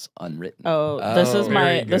Bedingfield's Unwritten. Oh, this is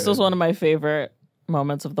very this good. was one of my favorite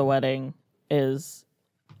moments of the wedding. Is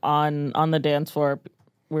on the dance floor.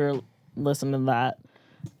 We were listening to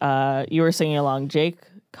that. You were singing along. Jake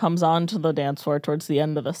comes onto the dance floor towards the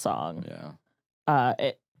end of the song. Yeah.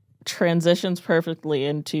 It transitions perfectly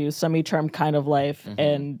into Semi-Charmed Kind of Life,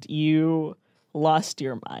 and you lost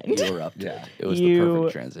your mind. You were up to it. It was You- the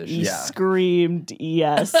perfect transition. You screamed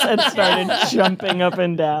yes and started jumping up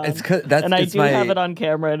and down. It's that's and I it's do have it on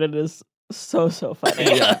camera, and it is so funny.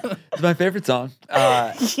 Yeah, it's my favorite song.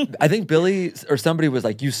 I think Billy or somebody was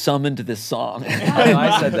like, "You summoned this song."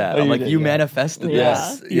 I said that. Oh, I'm you like, did, you yeah. manifested Yeah,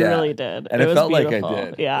 this. you yeah. really did. And it it was felt beautiful. like I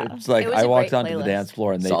did. Yeah. It's like It was I a walked great onto the playlist. dance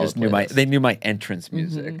floor and they Solid just knew playlist. they knew my entrance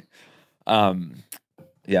music.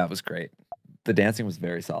 Yeah, it was great. The dancing was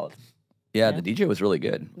very solid. Yeah, the DJ was really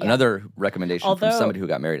good. Another recommendation Although from somebody who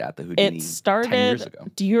got married at the Houdini It started. 10 years ago.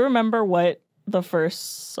 Do you remember what the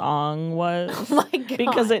first song was? Oh my God.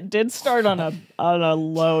 Because it did start on a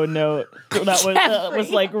low note. That was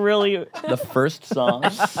like really. The first song.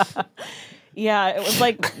 Yeah, it was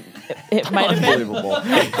like it might have been. Unbelievable. The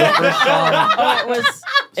first song. Oh,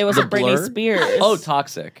 it was The a Britney Blur? Spears. Oh,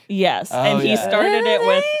 Toxic. yes, Oh, and he yeah. started it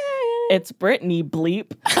with "It's Britney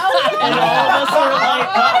bleep," and all of us were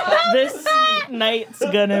like, "This night's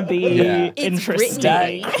gonna be Yeah. It's interesting."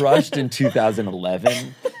 Britney. Crushed in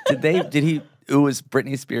 2011. Did he? It was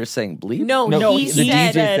Britney Spears saying bleep? No, No, he the said,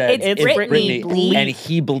 DJ said it's Britney. Bleep. and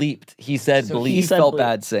he bleeped. He said So bleep. he said felt bleep.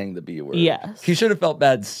 bad saying the B word. Yes. He should have felt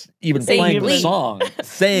bad even Saying playing the bleep. song,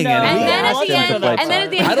 saying No. anything. And then at Yeah, the I end, play and then at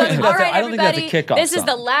the end, I he don't goes, think "All that's a- right, I don't think that's a everybody, kickoff this is song.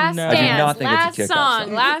 the last No. I do dance, not think it's a last kickoff song,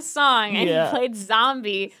 song. last song," and Yeah. he played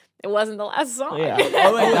 "Zombie." It wasn't the last song. Yeah.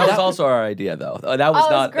 Oh, wait, that was also our idea, though. That was Oh, it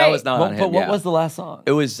was not. That great. was not But, on him. but what yeah. was the last song?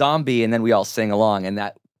 It was Zombie, and then we all sang along, and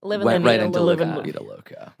that Livin' went La right Vida into Loca. Livin' La Vida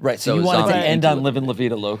Loca. Right, so you wanted to Zombie end into on "Livin' La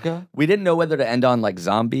Vida Loca"? We didn't know whether to end on like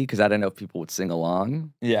Zombie because I didn't know if people would sing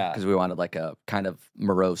along Yeah. because we wanted like a kind of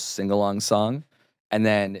morose sing along song, and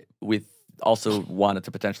then we also wanted to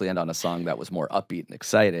potentially end on a song that was more upbeat and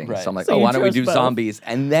exciting. Right. So I'm like, So oh, you why don't we chose do both. Zombies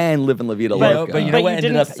and then Livin' La Vida You know, Loca? but you know But what you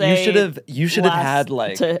ended didn't up? You should have last had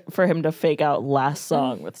like. for him to fake out last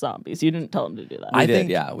song with zombies. You didn't tell him to do that. We I did, think,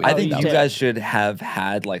 yeah, we I did think that you one. guys should have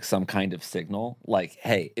had like some kind of signal, like,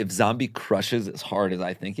 hey, if Zombie crushes as hard as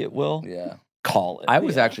I think it will, yeah. call it. I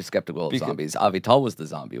was actually skeptical of Because- Zombies. Avital was the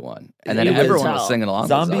zombie one, and then You could everyone tell. was singing along. with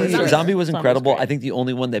Zombie Zombies. Zombie. Zombie was Zombie's incredible. great. I think the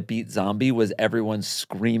only one that beat Zombie was everyone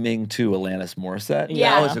screaming to Alanis Morissette.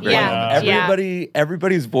 Yeah, That was a great moment.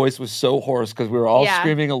 Everybody's voice was so hoarse because we were all Yeah.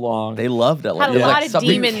 screaming along. They loved it. Had a It was lot like of something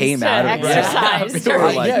demons came to out of it. exercise. We were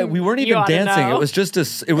during- like, yeah, we weren't You even ought to dancing. know. It was just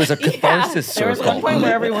it was a catharsis There was circle. one point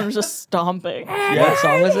where everyone was just stomping. What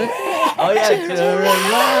song was it? Oh yeah,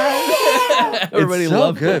 everybody it's so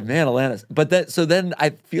loved good, it. man, Alanis. But so then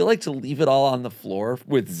I feel like to leave it all on the floor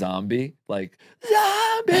with Zombie, like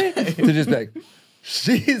Zombie, to just be like,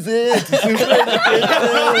 she's into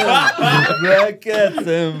rackets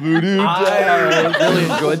and voodoo dolls. I really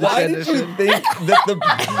enjoyed the Why did you transition. think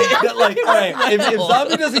that like, all right, if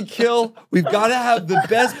Zombie doesn't kill, we've got to have the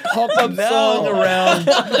best pump-up song around.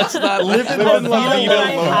 That's not Living La La Vida Vida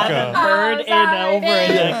I Loca. haven't heard in over a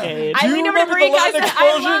decade. I you leaned over to remember the Marika. I Latin said,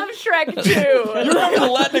 "I love Shrek too." You remember the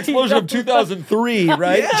Latin explosion of 2003,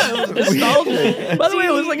 right? Yeah, it was nostalgic. By the way,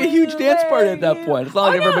 it was like a huge dance party at that point. It's not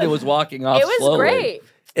like everybody was walking off It was slowly. great.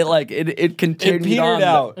 It continued It petered on.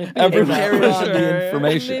 out. It Everybody- carried on Sure. the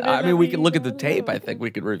information. I mean, we could look at the tape. I think we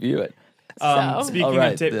could review it. So. Speaking All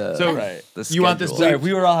right, of tip, the- so Right. The you want this schedule. Sorry,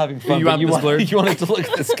 we were all having fun. You but want this blurred? you wanted to look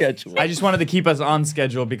at the schedule. I just wanted to keep us on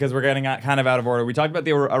schedule because we're getting kind of out of order. We talked about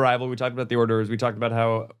the arrival. We talked about the orders. We talked about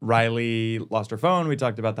how Reilly lost her phone. We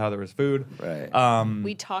talked about how there was food. Right.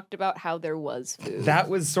 We talked about how there was food. That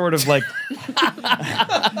was sort of like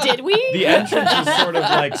Did we? the entrance was sort of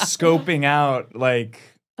like scoping out like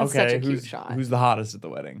That's okay, such a cute who's shot. who's the hottest at the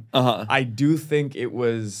wedding. Uh-huh. I do think it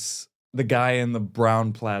was the guy in the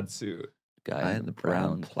brown plaid suit. Guy in the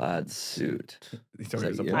brown plaid suit. He told me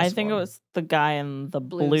it was a you? I think it plus one. was the guy in the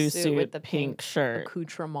blue suit with the pink shirt.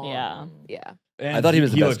 accoutrement. Yeah. Yeah. And I thought he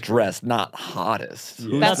was the best looked- dressed, not hottest.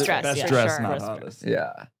 Best dressed, Best yeah, dressed, sure. not Best hottest.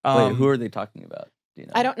 Yeah. Um, Wait, who are they talking about? Do you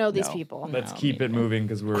know? I don't know these No. people. Let's keep it moving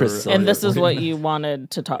because we're Chris And this is what you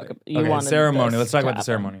wanted to talk about. You okay, wanted ceremony. this Let's talk to about the happen.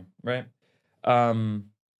 ceremony, right?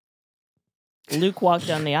 Luke walked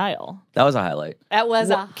down the aisle. That was a highlight. That was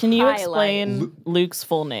a Can you highlight. explain Luke's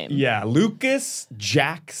full name? Yeah, Lucas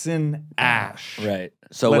Jackson Ash. Right.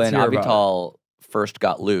 So Let's when hear about Avital first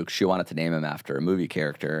got Luke, she wanted to name him after a movie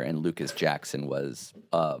character, and Lucas Jackson was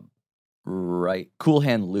Cool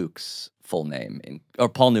Hand Luke's full name, or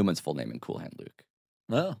Paul Newman's full name in Cool Hand Luke.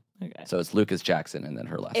 Oh. Okay. So it's Lucas Jackson, and then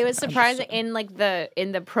her last. It was name. surprising in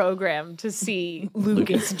the program to see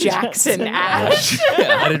Lucas Jackson Ash.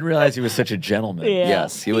 I didn't realize he was such a gentleman. Yeah.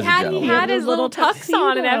 Yes, he was a He gentleman. had his little tux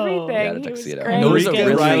on and tuxedo. everything. He had a He was tuxedo. great. It was a Marika,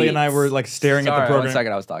 really- Reilly, and I were like staring at the Sorry, program. 1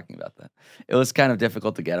 second, I was talking about that. It was kind of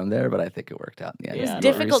difficult to get him there, but I think it worked out in the end. It was What were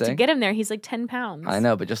you Difficult to saying? get him there. He's like 10 pounds. I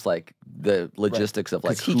know, but just like the logistics of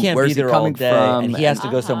like Because he can't where's be there he all coming day, from, and he has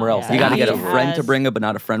to go somewhere else. Yeah. You got to He get a had- friend to bring him, but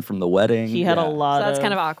not a friend from the wedding. He had a Yeah. lot So that's of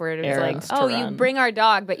kind of awkward. It was like, errands to oh, you run. bring our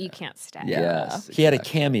dog, but you can't stay. Yes, He had a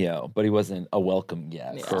exactly. cameo, but he wasn't a welcome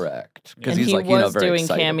guest. Correct. Because And he's he like, was very doing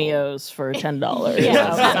excitable. cameos for $10.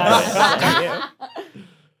 Yeah.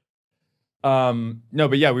 No,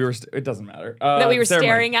 but yeah, we were. It doesn't matter. That we were ceremony.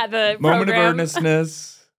 staring at the Moment program. of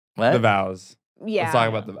earnestness. What? The vows. Yeah. Let's talk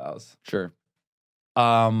about the vows. Sure.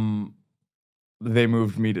 They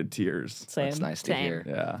moved me to tears. Same. That's nice to Same. hear.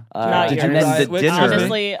 Yeah. Not Did you and then cry? the Wait, dinner.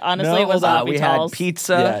 Honestly, it was we had Avital's.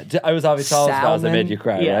 pizza. Yeah, I was Avital's vows that salmon. made you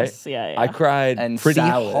cry, Yes, right? yeah. I cried And pretty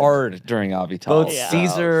salad. hard during Avital's. Both Yeah.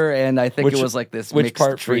 Caesar and I think Which- it was like this which mixed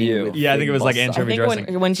part for treat you? with Yeah, I think it was like balsamic. I anchovy think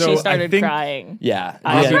dressing. when So she I started think- crying. Yeah.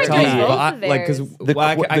 I yeah. was cried telling you, both but I, of like, because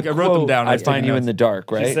theirs. I wrote them down. I was find taking you in notes. the dark,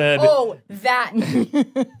 right? She said, Oh, that.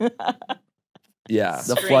 yeah. The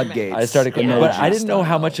Screaming. floodgates. I started crying, Yeah. but I didn't know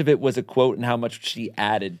how style. much of it was a quote and how much she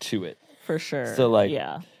added to it. For sure. So, like-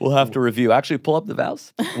 yeah. We'll have to review. Actually, pull up the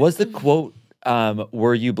vows. Was the quote,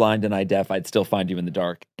 were you blind and I deaf, I'd still find you in the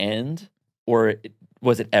dark, end? Or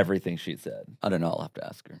was it everything she said? I don't know. I'll have to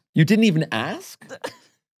ask her. You didn't even ask?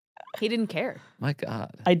 He didn't care. My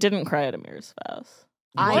God. I didn't cry at Amir's vows.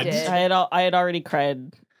 I What? did. I had already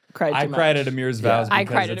cried I too cried much. at Amir's vows I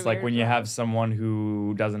because cried at it's like Amir's when you have vows. someone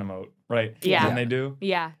who doesn't emote, right? Yeah. When they do,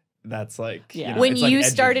 Yeah. that's like, Yeah. you know, When it's like you edgy.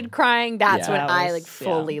 started crying, that's Yeah. when That I was- like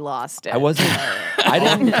fully lost it. I wasn't, I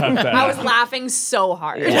didn't, Cut that I was out. laughing so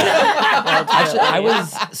hard. actually,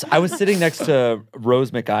 I was sitting next to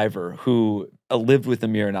Rose McIver, who lived with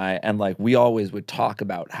Amir and I, and like we always would talk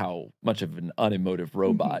about how much of an unemotive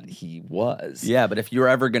robot he was. Yeah, but if you're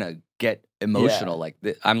ever gonna get emotional, like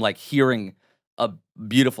I'm like hearing a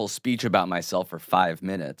beautiful speech about myself for 5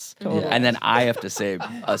 minutes, Totally. and then I have to say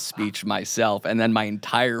a speech myself, and then my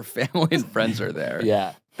entire family and friends are there.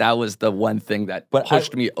 Yeah. That was the one thing that But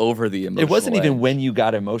pushed me over the emotional. It wasn't even edge. when you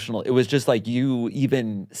got emotional. It was just like you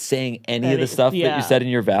even saying any of the stuff that yeah. you said in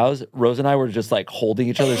your vows. Rose and I were just like holding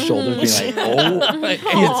each other's shoulders, being like, "Oh, It's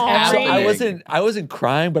So happening. I wasn't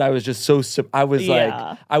crying, but I was just so. I was Yeah.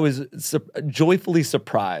 like, I was joyfully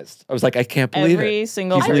surprised. I was like, I can't believe Every it.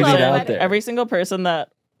 single He's leaving person, it out there. every single person that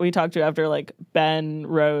we talked to after, like Ben,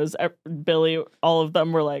 Rose, Billy, all of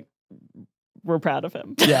them were like, "We're proud of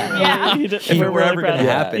him." Yeah. Yeah. If it were ever proud going of to him.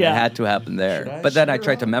 happen, Yeah. it had to happen there. Should I But then I cheer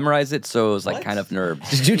tried to up? memorize it, so it was like What? kind of nerves.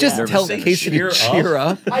 Did you just Nervous tell system. Casey to Cheer up? cheer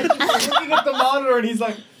up? I was looking at the monitor and he's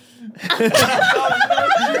like,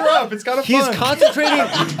 cheer up. It's kind of He's fun. concentrating.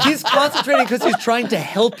 He's concentrating because he's trying to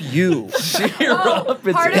help you. Cheer up.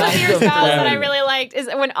 It's Part of kind Amir's of vows that I funny. really liked is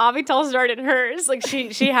when Avital started hers. Like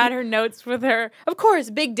she had her notes with her. Of course,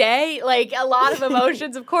 big day. Like a lot of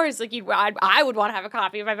emotions. Of course, like I would want to have a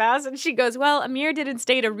copy of my vows. And she goes, "Well, Amir didn't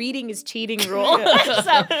state a reading is cheating rule." So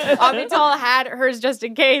Avital had hers just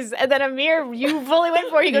in case. And then Amir, you fully went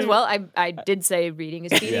for it. He goes, "Well, I did say reading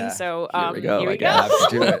is cheating. Yeah. So Here we go. Here we I go." guess. have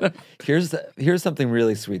to do it. Here's something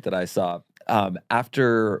really sweet that I saw.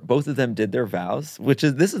 After both of them did their vows,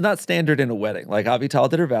 this is not standard in a wedding. Like Avital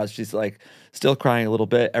did her vows, she's like still crying a little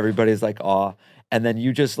bit. Everybody's like, aw. And then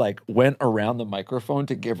you just like went around the microphone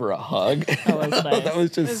to give her a hug. That was nice. That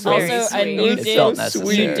was just It's so very Also, and sweet. you It did, felt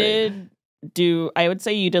necessary. you did do. I would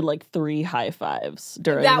say you did like 3 high fives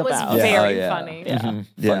during That the was vows. Yeah. very Oh, yeah. funny. Yeah. Mhm.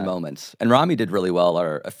 Fun moments. And Rami did really well.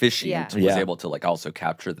 Our officiant Yeah. was Yeah. able to like also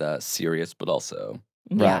capture the serious, but also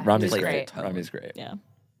Yeah, Rami's he was great. great. Rami's great. Yeah.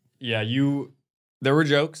 Yeah, there were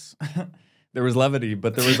jokes. There was levity,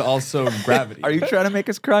 but there was also gravity. Are you trying to make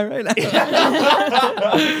us cry right now?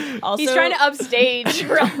 Also, He's trying to upstage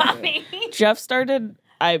Rami. Geoff started.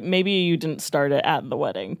 Maybe you didn't start it at the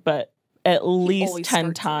wedding, but at least always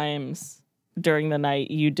 10 starts it. times during the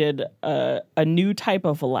night, you did a new type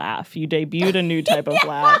of laugh. You debuted a new type of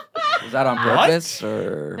laugh. Was that on purpose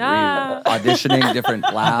or were you auditioning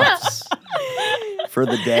different laughs for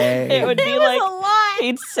the day? It would be like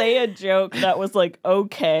he'd say a joke that was like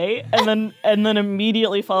okay, and then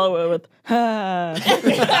immediately follow it with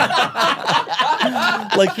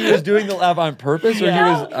Like he was doing the laugh on purpose, or he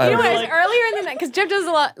was. You know, it was earlier in the night because Geoff does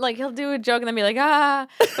a lot. Like he'll do a joke and then be like but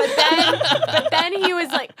then he was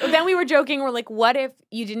like, then we were joking. We're like, what if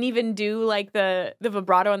you didn't even do like the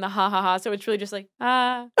vibrato and the ha ha ha? So it's really just like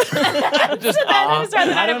Just,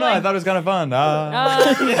 I don't know. I thought it was kind of fun.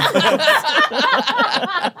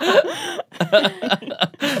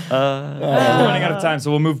 We're running out of time,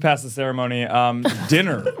 so we'll move past the ceremony.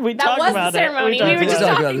 Dinner. We That talked was about the ceremony. it. We were just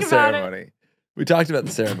talking about it. ceremony. We talked about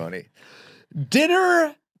the ceremony.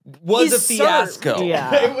 Dinner was a fiasco.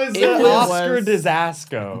 Yeah. It was an Oscar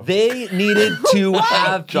disaster. They needed to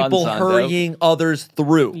have John people Sando. hurrying others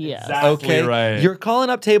through. Yes. Exactly Okay, right. You're calling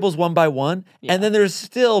up tables one by one, Yeah. and then there's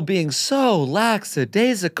still being so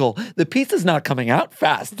lackadaisical. The pizza's not coming out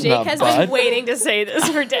fast Jake enough, has bud. been waiting to say this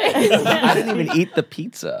for days. I didn't even eat the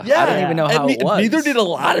pizza. Yeah, I didn't even know how and it was. Neither did a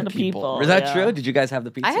lot of The people. people. Was that Yeah. true? Did you guys have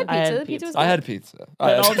the pizza? I had I pizza. had The pizza was I had pizza.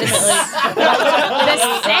 But ultimately, the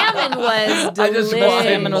salmon was I just delicious. wanted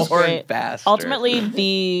Salmon was more great. faster. ultimately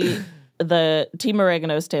the Team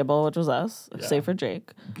Oregano's table, which was us, save for Jake.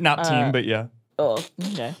 Not team, but yeah. Oh,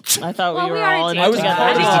 okay. I thought Well, we we were are all a in team. it I was together.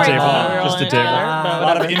 part of Just a the table. We were all Just in a it table. together, A but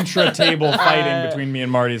lot of whatever. intra-table fighting between me and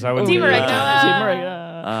Marty, so I wouldn't Team do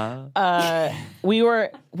Oregano. that. We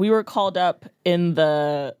were called up in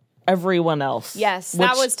the everyone else. Yes,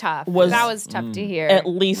 that which was tough. was That was tough to hear. at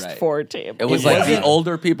least Right. 4 tables. It was like the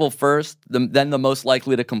older people first, then the most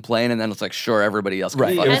likely to complain, and then it's like, sure, everybody else can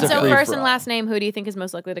Right. fuck It was And it. a so, free first for and all. last name, who do you think is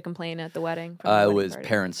most likely to complain at the wedding? from the It wedding was party?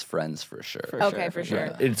 parents' friends for sure. Okay, for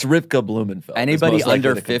sure. It's Rivka Blumenfeld. is Anybody most likely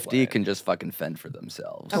under to 50 complain. can just fucking fend for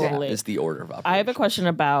themselves. Totally. Is the order of operations. I have a question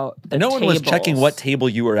about the And no one was checking tables. what table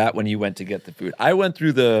you were at when you went to get the food. I went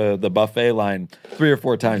through the buffet line 3 or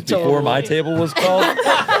 4 times before my table was called.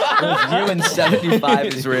 It was you and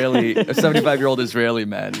 75-year-old Israeli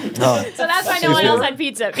men. So that's why no one else had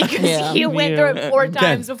pizza because Yeah. you went through it 4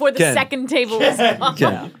 times before the Ken. second table was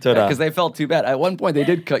called. Because they felt too bad. At one point, they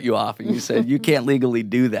did cut you off, and you said, you can't legally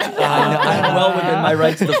do that. I'm well within my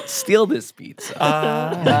rights to steal this pizza.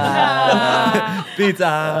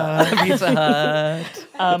 Pizza. Pizza Hut.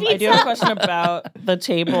 I do have a question about the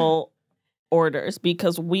table orders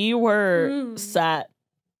because we were sat,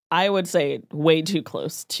 I would say, way too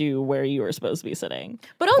close to where you were supposed to be sitting.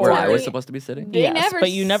 But Where I ultimately, was supposed to be sitting. they Yes, never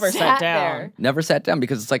but you never sat down. there. Never sat down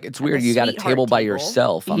because it's like, it's weird. the You got a sweetheart table by table.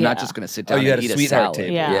 yourself. I'm not Yeah. just going to sit Oh, down you and had a eat a sweetheart salad.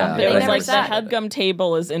 table. Yeah, they it was never like the sat. Headgum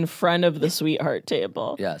table is in front of the Sweetheart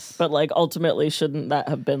table. Yes. But like ultimately, shouldn't that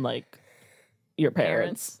have been like your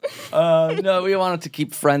parents? No, we wanted to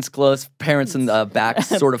keep friends close, parents in the back,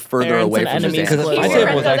 sort of further Parents away and from the enemies dance close. My Keep floor. your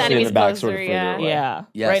table was friends actually in the and back, enemies sort of closer, further yeah. away. Yeah,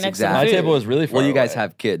 Yes, right next exactly. My to the table food. was really far Well, you guys away.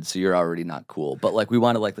 have kids, so you're already not cool. But like, we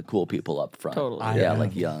wanted like the cool people up front. Totally. Yeah,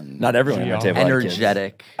 like young, Not everyone at my table had kids.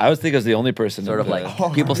 energetic, I was thinking I was the only person sort in of the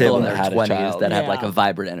like people still in table their that had a 20s child. that have like Yeah. a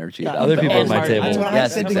vibrant energy. Yeah. about Other them. people at And my Marty. table. That's what I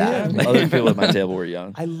Yes, said to him. exactly. Other people at my table were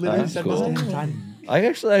young. I literally said cool. the same time. I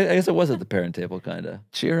guess I was at the parent table, kind of.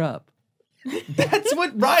 Cheer up. That's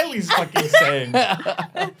what Reilly's fucking saying.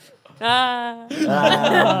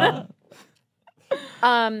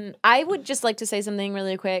 I would just like to say something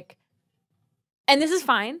really quick, and this is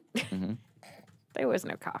fine. Mhm. There was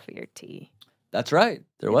no coffee or tea. That's right.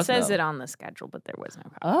 There was It says no. it on the schedule, but there was no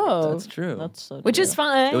coffee. Oh, That's true. That's so Which true. is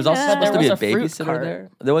fine. There was also There supposed to be was a a fruit babysitter cart. there.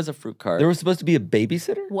 There was a fruit cart. There was supposed to be a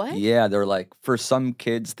babysitter? What? Yeah, they were like, for some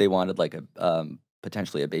kids, they wanted like a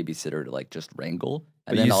potentially a babysitter to like just wrangle.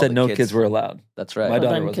 But then you all said the no kids were allowed. That's right. My But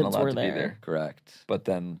daughter then wasn't kids allowed were to be there. there. Correct. But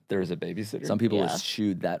then there was a babysitter. Some people Yeah.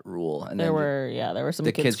 eschewed that rule, and There then were some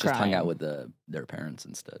the kids crying. just hung out with their parents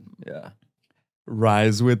instead. Yeah.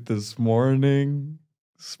 Rise with this morning,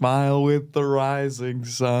 smile with the rising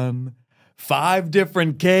sun. 5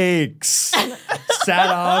 different cakes sat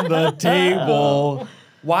on the table.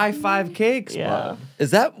 Why 5 cakes, Yeah. bud?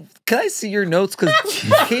 Is that? Can I see your notes? Because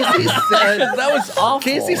Casey said That was awful.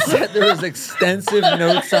 Casey said there was extensive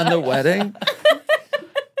notes on the wedding.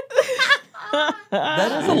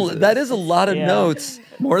 That is a lot of Yeah. notes.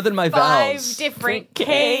 More than my 5 vows. different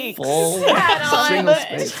Cakes. Full sat on single the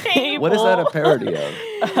space. table. What is that a parody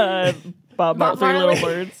of? Bob Marley, Three Marley. Little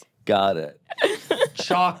Birds. Got it.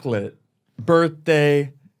 Chocolate,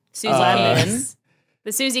 birthday, Susie cakes.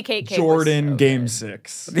 The Susie cake cake. Jordan, game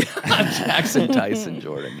 6. Jackson Tyson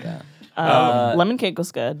Jordan, yeah. Lemon cake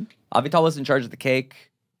was good. Avital was in charge of the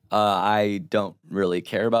cake. I don't really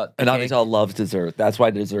care about the And cake. Avital loves dessert. That's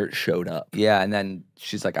why dessert showed up. Yeah, and then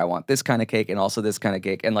she's like, I want this kind of cake and also this kind of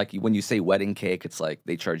cake. And like when you say wedding cake, it's like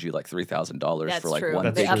they charge you like $3,000 That's for like true. one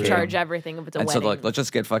They big cake. upcharge everything if it's a And so wedding. they're like, let's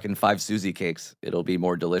just get fucking 5 Susie cakes. It'll be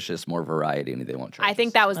more delicious, more variety, and they won't charge I think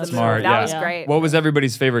us. that was the That's move. smart, That yeah. was great. What was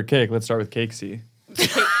everybody's favorite cake? Let's start with Cakesy.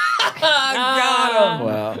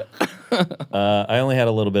 Wow. I only had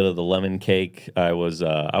a little bit of the lemon cake. I was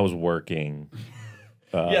working.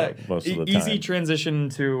 Most of the time. Easy transition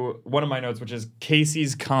to one of my notes, which is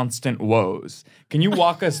Casey's constant woes. Can you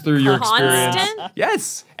walk us through your experience? Constant?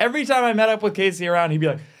 Yes. Every time I met up with Casey around, he'd be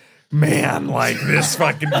like, man, like this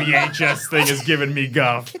fucking VHS thing is giving me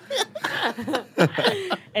guff.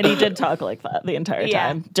 And he did talk like that the entire Yeah.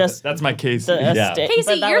 time. Just That's my Casey. the Yeah. estate. Casey,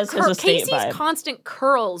 but that your was his estate Casey's vibe. constant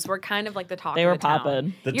curls were kind of like the talk They of were the town.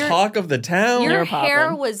 popping. The Your- talk of the town. Your were hair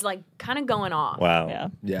popping. was like kind of going off. Wow. Yeah.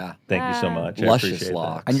 Yeah. Thank you so much. I Luscious appreciate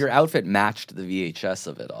locks. And your outfit matched the VHS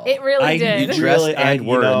of it all. It really I- did. You Really, dressed I- and you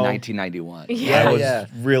were know- in 1991. that. Yeah. I was Yeah.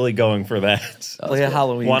 really going for that. Like a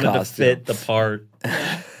Halloween Wanted costume. to fit the part.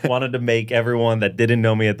 Wanted to make everyone that didn't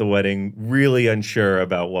know me at the wedding really unsure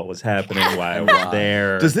about what was happening, why I was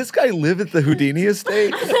there. Does this guy live at the Houdini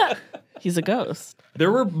estate? He's a ghost.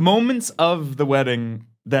 There were moments of the wedding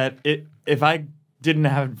that if I didn't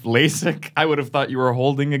have LASIK, I would have thought you were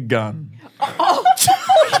holding a gun.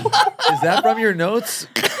 Is that from your notes?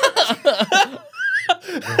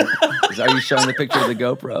 Are you showing the picture of the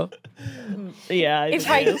GoPro? Yeah. If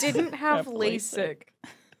I didn't have LASIK.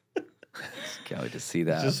 Can't wait to see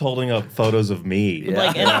that. Just holding up photos of me. Yeah.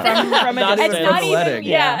 Like from a Not It's even distance. not the even, wedding.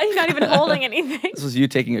 yeah, he's not even holding anything. This was you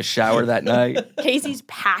taking a shower that night. Casey's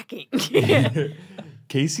packing.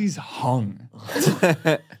 Casey's hung.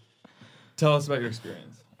 Tell us about your experience.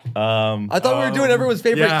 I thought we were doing everyone's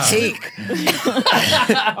favorite yeah. cake.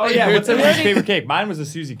 Oh yeah, what's everyone's favorite cake? Mine was a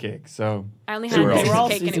Susie cake. So I only They had were all the all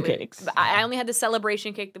cake and Susie it was, cakes. I only had the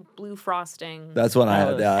celebration cake, the blue frosting. That's one I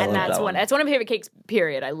had. Yeah, I and like that's that one. That's one of my favorite cakes.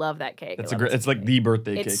 Period. I love that cake. that's I a love great. It's like the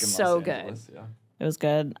birthday cake. It's in so Los good. Angeles. Yeah. It was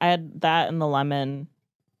good. I had that and the lemon,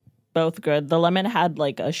 both good. The lemon had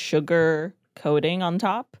like a sugar coating on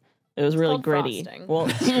top. It was really called gritty. frosting. Well,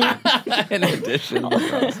 In addition,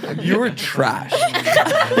 You were trash.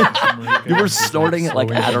 you were snorting it like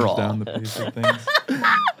Adderall. Down the basic things.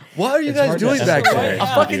 What are you guys hard to doing back empathize. there? A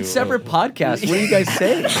fucking separate podcast. What are you guys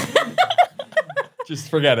saying? Just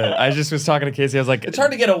forget it. I just was talking to Casey. I was like, It's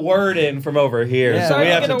hard to get a word in from over here, Yeah. so we Sorry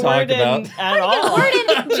have get to a talk word in about. at all.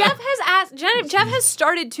 Jeff has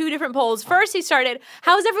started 2 different polls. First, he started,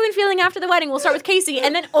 "How's everyone feeling after the wedding?" We'll start with Casey,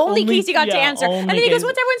 and then only Casey got to answer. And then he goes, Casey.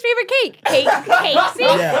 "What's everyone's favorite cake?" Casey.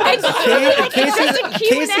 And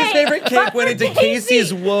Casey's favorite cake went into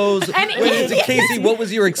Casey's woes. And Went into Casey, what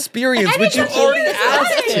was your experience? And Which you it's already just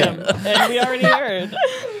asked him. And we already heard.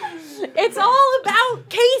 It's all about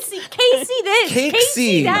Casey. Casey this.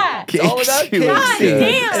 Casey that. It's all about Casey. God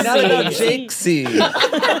damn. And not about Casey. Jakesy.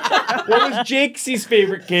 "What was Jakesey's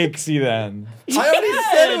favorite cakesy then?" I already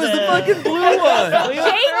said it was the fucking blue one. We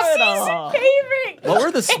went through it all. Casey's favorite. What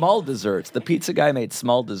were the small desserts? The pizza guy made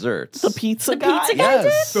small desserts. The pizza guy. pizza guy?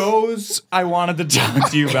 Yes. Those I wanted to talk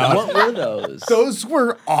to you about. What were those? Those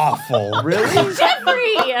were awful. Really?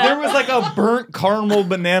 Jeffrey. There was like a burnt caramel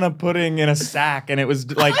banana pudding in a sack, and it was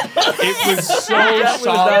like it was so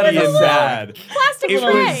soggy and bad. Plastic It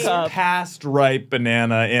tray. was past ripe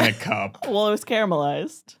banana in a cup. Well, it was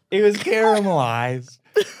caramelized. It was caramelized.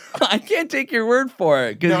 I can't take your word for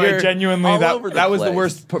it. No, you're I genuinely all over that was the place.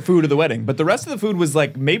 worst food of the wedding. But the rest of the food was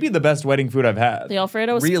like maybe the best wedding food I've had. The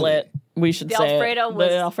Alfredo was Really? split. We should The say Alfredo it. was-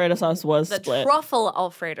 The Alfredo sauce was The split. truffle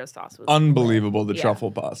Alfredo sauce was Unbelievable, the Yeah.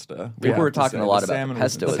 truffle pasta. People were talking a lot about the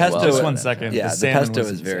pesto as well. Just 1 second. Yeah, the the salmon pesto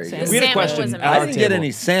was is very insane. good. We had a Salmon question was at I our didn't get table.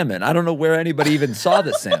 any salmon. I don't know where anybody even saw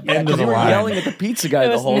the salmon. End of You the were line. yelling at the pizza guy the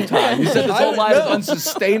was whole time. You said this whole line is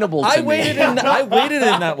unsustainable to I me. waited in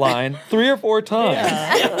that line 3 or 4 times.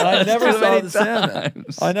 And I never Too saw many the salmon.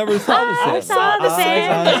 times. I never saw the salmon. I saw the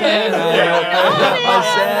salmon.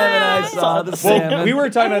 I saw the salmon. Well, we were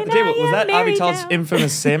talking at the table. Was that married Avital's now.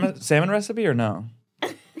 infamous salmon recipe or no?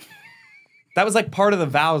 That was like part of the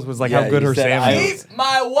vows was like Yeah, how good you her said salmon I- is. Keep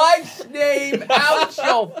my wife's name out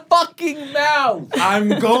your fucking mouth.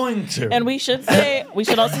 I'm going to. And we should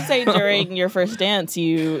also say during your first dance,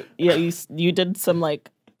 you did some like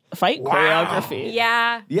fight choreography.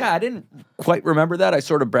 Yeah. Yeah, I didn't quite remember that. I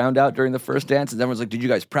sort of browned out during the first dance, and everyone's like, "Did you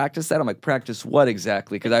guys practice that?" I'm like, "Practice what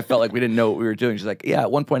exactly?" Because I felt like we didn't know what we were doing. She's like, "Yeah."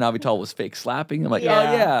 At one point, Avital was fake slapping. I'm like, Yeah. "Oh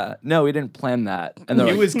yeah, no, we didn't plan that." And they're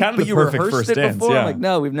It like, was kind of "But the you perfect rehearsed first it dance, before?" yeah. I'm like,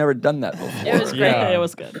 "No, we've never done that before." It was great. Yeah. It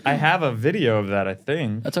was good. I have a video of that, I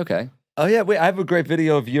think. That's okay. Oh yeah, wait! I have a great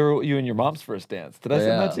video of you and your mom's first dance. Did I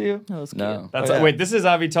send that to you? That was cute. No. That's Oh, yeah. wait. This is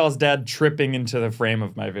Avital's dad tripping into the frame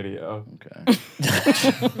of my video. Okay.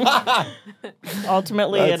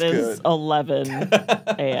 Ultimately, That's it is good. 11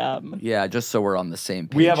 a.m. Yeah, just so we're on the same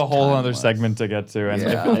page. We have a whole other time-wise. segment to get to, and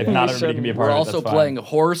Yeah. if not We everybody can be a should- part We're of it, also that's fine. playing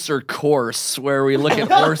horse or course, where we look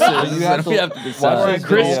at horses You have and to we have to watch decide. this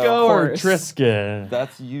Crisco or Horse. Trisca?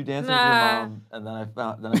 That's you dancing Nah. with your mom, and then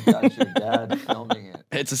I got your dad filming it.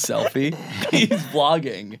 It's a selfie. He's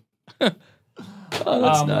vlogging. Oh,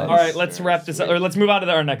 that's nice. All right, let's wrap this up, or let's move on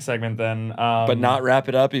to our next segment then. But not wrap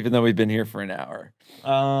it up, even though we've been here for an hour.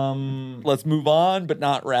 Let's move on, but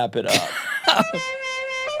not wrap it up.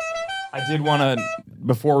 I did want to,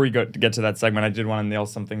 before we get to that segment, I did want to nail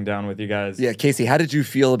something down with you guys. Yeah, Casey, how did you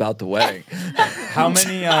feel about the wedding? How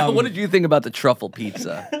many? What did you think about the truffle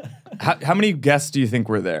pizza? How many guests do you think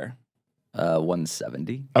were there?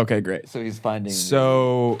 170. Okay, great. So he's finding.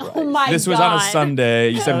 So Oh my this was on a God. Sunday.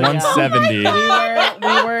 You said Oh, yeah. 170.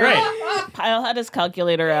 We were Great. Kyle had his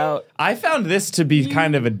calculator out. I found this to be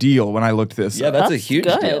kind of a deal when I looked this yeah, up. that's a That's huge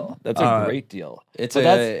good. deal. That's a great deal. It's But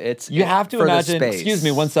it's you have to for the imagine. space. Excuse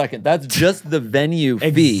me, 1 second. That's just the venue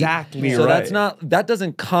fee. Exactly So right. that's not. That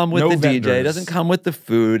doesn't come with No the DJ. It vendors. doesn't come with the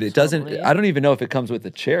food. It doesn't. Totally. I don't even know if it comes with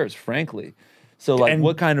the chairs, frankly. So like, And-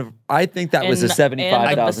 what kind of? I think that was a And-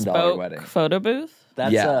 $75,000 and the wedding. bespoke photo booth.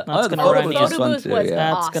 That's Yeah. That's the gonna photo run booth you. was Photo fun booth too, was yeah.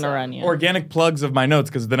 That's awesome. gonna run you. Organic plugs of my notes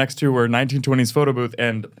because the next two were 1920s photo booth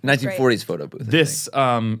and 1940s photo booth. I this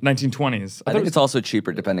 1920s. I think it's also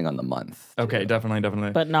cheaper depending on the month. Okay,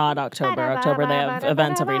 definitely. But not October. October they have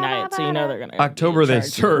events every night, so you know they're gonna. October they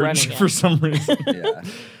charge you running surge it. for some reason. Yeah.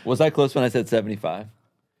 Was I close when I said 75?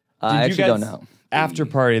 I Did you actually don't guys- know. After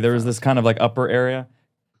party, there was this kind of like upper area.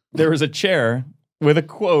 There was a chair with a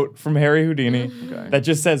quote from Harry Houdini that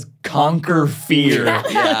just says "Conquer fear."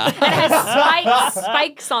 Yeah. It has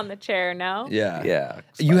spikes on the chair, no? Yeah. Yeah.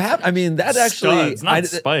 You have. I mean, that actually. Studs, not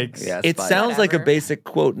spikes. Yeah. It Spikes. sounds like a Whatever. basic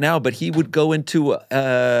quote now, but he would go into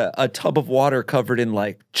a tub of water covered in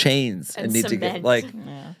like chains and, And need to get cement. like.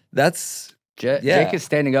 Yeah. That's. Yeah. Jake is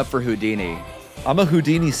standing up for Houdini. I'm a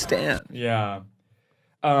Houdini stan. Yeah.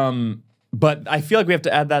 But I feel like we have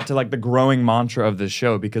to add that to like the growing mantra of this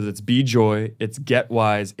show because it's be joy, it's get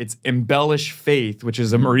wise, it's embellish faith, which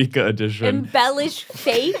is a Marika edition. Embellish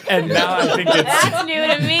faith? And now I think it's That's new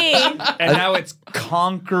to me. and now it's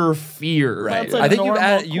conquer fear. That's a I think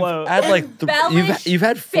normal you've quote. had like Embellish you've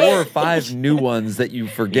had 4 or 5 new ones that you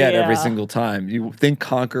forget every Yeah. single time. You think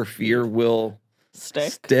conquer fear will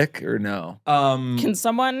stick or no? Can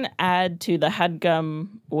someone add to the Headgum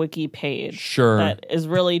wiki page? Sure. That is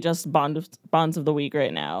really just bonds of the week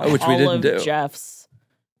right now. Oh, which we all didn't of do. Jeff's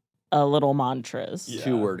little mantras. Yeah.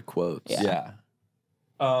 2-word quotes. Yeah.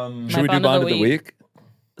 Should we do bond bond of the week?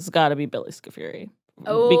 It's got to be Billy Scafuri.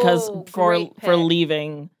 Oh, Because for great for pick.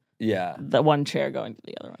 leaving Yeah, the one chair going to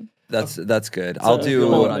the other one. that's good. So I'll if do. you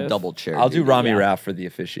Going want on double chair. I'll do duty. Rami Yeah. Raff for the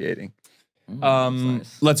officiating.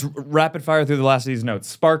 Nice. Let's rapid fire through the last of these notes.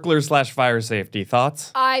 Sparkler/fire safety.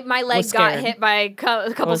 Thoughts? My leg Was got scared. hit by a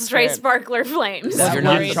couple Was stray scared. sparkler flames. Well, you're Worried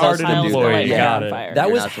not those chartered tiles employee, were, like, got on it. fire. That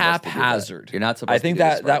You're was not supposed to do that. haphazard. You're not supposed I to think do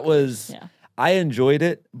that sparklers. was. Yeah. I enjoyed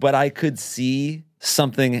it, but I could see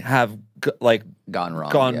something have like Gone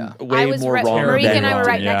wrong. gone Yeah. way I was more wrong. Marika than and I were wrong.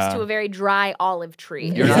 right Yeah. next to a very dry olive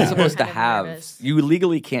tree. You're Yeah. not supposed to Kind of have. nervous. You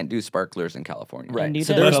legally can't do sparklers in California. Right. And you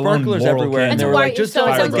So did. there were Let alone sparklers moral everywhere, and candles. they And were why, like, just so it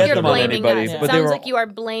don't sounds like get you're them on blaming anybody. us. Yeah. It But they sounds were like you are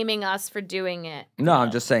blaming us for doing it. No,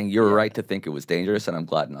 I'm just saying you're right to think it was dangerous, and I'm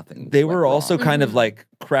glad nothing. they went were also wrong. kind of like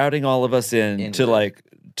crowding all of us in Into to it. like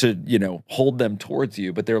to hold them towards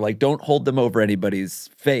you, but they're like, don't hold them over anybody's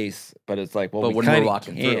face. But it's like, well, But we when kind we're of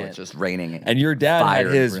walking through, it's just raining. And your dad fire had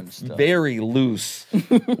and his brimstone. very loose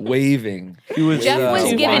waving. He was Jeff was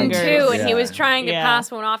Two given fingers. two, and he Yeah. was trying to Yeah. pass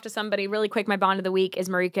one off to somebody. Really quick, my bond of the week is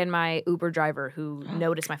Marika and my Uber driver who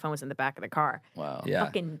noticed my phone was in the back of the car. Wow. Yeah.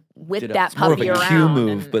 Fucking whipped Did a- that it's more of puppy a around. cue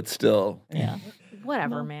move, and- but still. Yeah.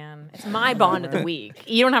 whatever, man. It's my bond of the week.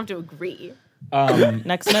 You don't have to agree.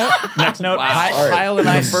 Next note. Next note. Wow. Kyle and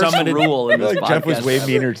I The first summited. rule in this Jeff was podcast way ever.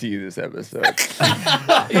 meaner to you this episode.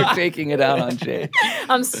 You're taking it out on Jay.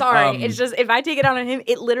 I'm sorry. It's just if I take it out on him,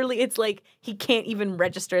 it's like he can't even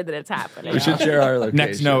register that it's happening. We should share our location.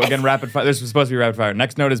 Next note, again, rapid fire. This was supposed to be rapid fire.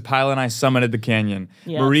 Next note is Pyle and I summited the canyon.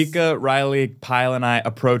 Yes. Marika, Reilly, Pyle, and I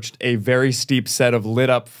approached a very steep set of lit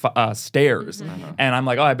up stairs. And I'm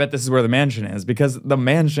like, oh, I bet this is where the mansion is. Because the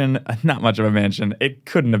mansion, not much of a mansion, it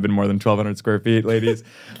couldn't have been more than 1,200 square feet, ladies.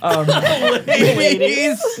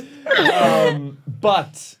 Ladies.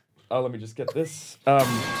 But, let me just get this.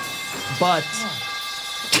 But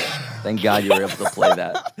Thank God you were able to play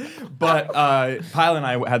that. Pyle and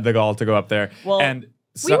I had the gall to go up there. Well, and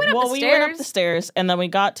We went up the we went up stairs. the stairs, and then we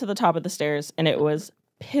got to the top of the stairs, and it was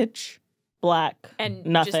pitch black And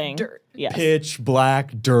nothing. just dirt. Yes. Pitch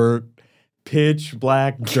black dirt. Pitch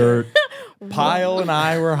black dirt. Pyle and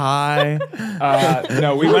I were high.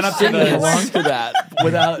 No, we went up to Singing along the. to that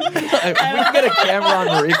without. We can get a camera on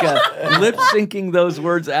Marika lip syncing those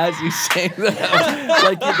words as you sang them,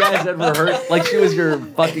 like you guys had rehearsed, like she was your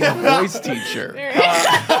fucking voice teacher.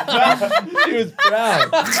 She was proud.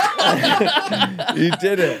 You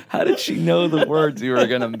did it. How did she know the words you were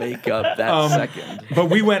gonna make up that second? But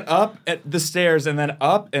we went up at the stairs and then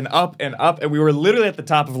up and up and up, and we were literally at the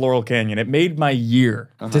top of Laurel Canyon. It made my year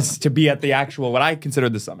to be at the actual, what I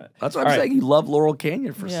considered the summit. That's what I'm saying. You love Laurel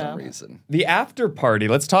Canyon for some reason. The after party,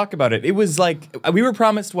 let's talk about it. It was like, we were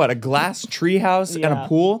promised what? A glass treehouse and a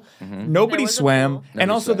pool? Nobody There was a swam. pool.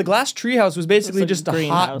 And also the glass treehouse was basically just a hot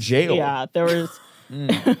greenhouse. jail. Yeah, there was.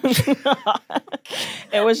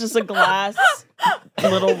 It was just a glass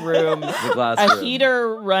little room. The glass A room.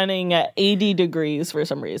 heater running at 80 degrees for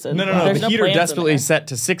some reason. No. There's The heater plants in desperately there. set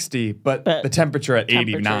to 60, but the temperature at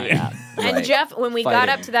 89. Yeah. And Right. Geoff, when we got up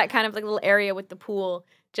Fighting. to that kind of like little area with the pool,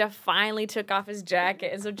 Geoff finally took off his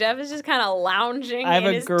jacket, and so Geoff is just kind of lounging. I have in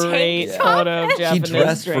a his great tank top. photo of Geoff He in his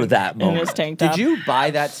dressed for drink- that in moment. his tank top. Did you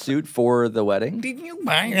buy that suit for the wedding? Did you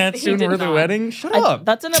buy that He suit did for the not. wedding? Shut up.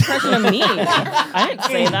 That's an impression of me. I didn't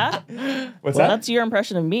say that. What's that? That's your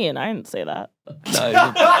impression of me, and I didn't say that.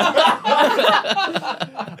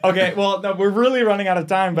 Okay, well, no, we're really running out of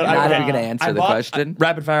time, but You're not okay. even gonna answer I the bought- question?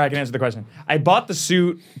 Rapid fire, I can answer the question. I bought the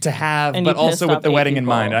suit to have, And but you also pissed with off the 8 wedding in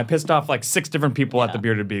people. mind. And I pissed off like 6 different people at the Yeah.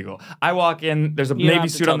 Bearded Beagle. I walk in, there's a You don't navy have to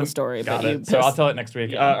suit tell on the story, Got but you it. So I'll pissed- tell it next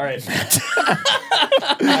week. Yeah. All right.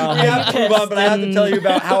 We have to move on, but I have to tell you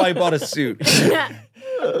about how I bought a suit.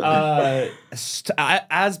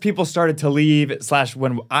 As people started to leave, /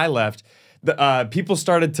 when I left, the people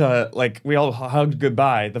started to, like, we all hugged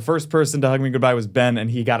goodbye. The first person to hug me goodbye was Ben, and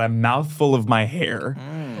he got a mouthful of my hair.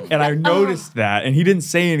 And I noticed that, and he didn't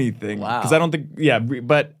say anything. Wow. Because I don't think,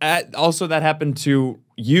 but also that happened to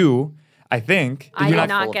you, I think. I you did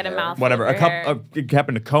not get a mouthful. Whatever. Of your hair. It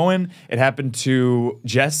happened to Cohen. It happened to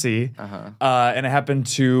Jesse. And it happened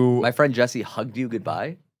to. My friend Jesse hugged you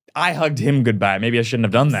goodbye. I hugged him goodbye. Maybe I shouldn't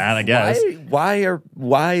have done that, I guess.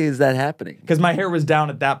 Why is that happening? Because my hair was down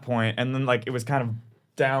at that point, and then like it was kind of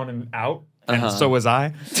down and out, and so was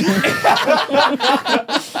I.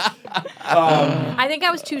 I think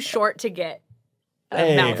I was too short to get. a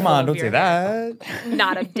Hey, mouthful come on, of don't your say hair. that.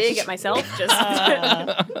 Not a dig at myself, just.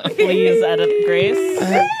 Please edit Grace.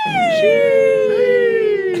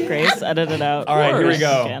 Grace, edit it out. All right, here we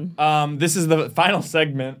Again. go. This is the final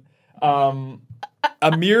segment.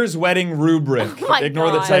 Amir's wedding rubric. my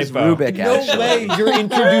Ignore the God. Says typo. Rubik, No actually. way you're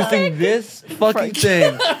introducing this fucking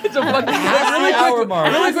thing. It's a fucking Past the hour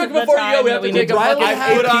mark. Really quick The before you go, time we that have we to take need a to- fucking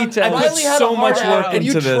I put on- detail. I put Riley had so a hard much hour, work and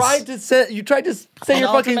you into this. tried to say your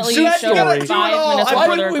fucking Ultimately, suit you showed story. 5 minutes Why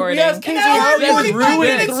before the would we recording. ask Casey Now how we're you 45 ruined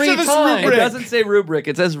minutes to 3 this times? It rubric. doesn't say rubric.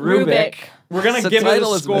 It says Rubik. We're going The to give it a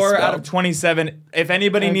title is score out of misspelled. 27. If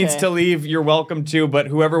anybody needs Okay. to leave, you're welcome to, but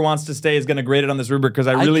whoever wants to stay is going to grade it on this rubric because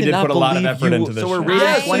I really did cannot put a lot of believe effort you- into this. So we're show. reading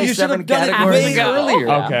Yes, so you should 27 have done it categories way ago. earlier.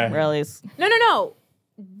 Okay. Riley's. No.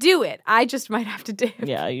 Do it. I just might have to dip.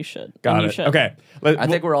 Yeah, you should. Got And it. You should. Okay. I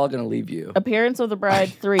think we're all going to leave you. Appearance of the bride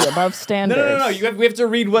 3 above standards. No. We have to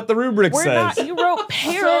read what the rubric We're says. not. You wrote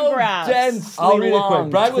paragraphs. I'll read it long.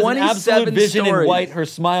 quick. Bride was an 27 absolute vision in stories. white. Her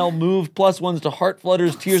smile moved, +1s to heart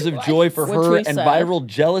flutters, tears of joy for Which her, we and said. viral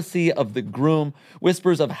jealousy of the groom.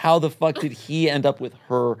 Whispers of how the fuck did he end up with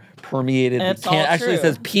her permeated It's the all canyon. Actually, it true.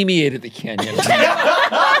 says permeated the canyon.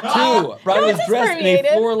 2. Bride was just dressed in a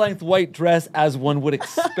permeated. floor-length white dress, as one would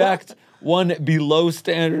expect. 1 below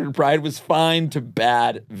standard. Bride was fine to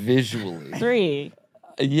bad visually. 3.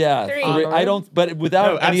 Yeah, 3. I don't. But without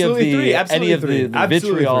No, any of absolutely the three, absolutely any of three, the absolutely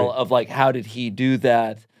vitriol three. of like how did he do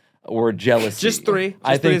that or jealousy. Just 3.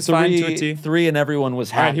 I Just 3 think is fine to a T. 3 and everyone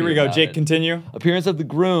was happy. All right, here we go. about Jake, it. continue. Appearance of the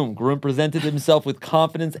groom. Groom presented himself with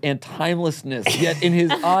confidence and timelessness, yet in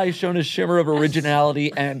his eyes shone a shimmer of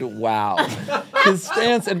originality and wow. His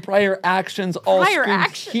stance and prior actions all Prior screamed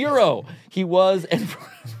actions? hero. He was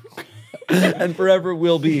and forever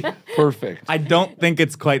will be perfect. I don't think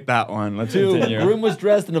it's quite that one. Let's 2. continue. Groom was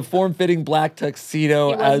dressed in a form-fitting black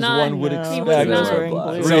tuxedo, He was as not. one would No. expect. He was not. Wearing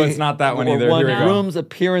blue. So it's not that one either. One Here we go. groom's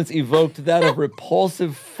appearance evoked that of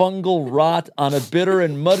repulsive fungal rot on a bitter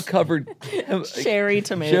and mud-covered Cherry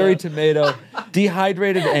tomato. cherry tomato.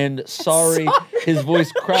 Dehydrated and sorry. His voice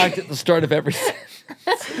cracked at the start of every sentence.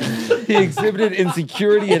 He exhibited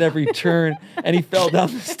insecurity at every turn, and he fell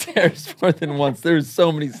down the stairs more than once. There were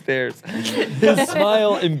so many stairs. His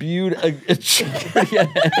smile imbued a Giardia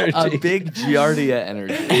energy. A big Giardia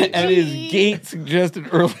energy. And his gait suggested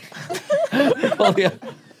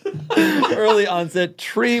early onset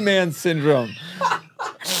tree man syndrome.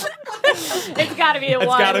 It's got to be a one.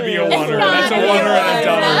 It's got to be a oneer. That's a gotta be oneer a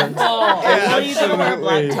and a doubler. Oh, you didn't wear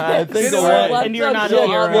black tie. I think the one, and you're not a yeah,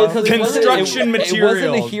 hero. well, 'cause Construction it wasn't a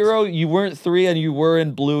materials. hero. You weren't 3, and you were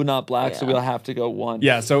in blue, not black. So Yeah. we'll have to go 1.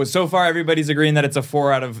 Yeah, so far everybody's agreeing that it's a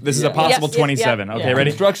 4 out of. This is a Yeah. possible Yes, 27. yep. Okay, Yeah.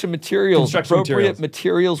 ready? Construction materials. Construction Appropriate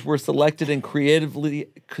materials were selected and creatively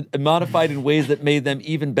modified in ways that made them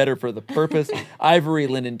even better for the purpose. Ivory,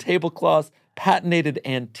 linen, tablecloths, patented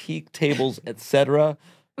antique tables, etc.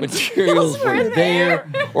 Materials were there,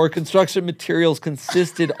 or construction materials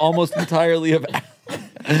consisted almost entirely of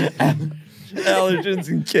allergens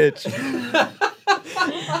and kitsch.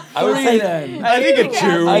 I would say then. I think a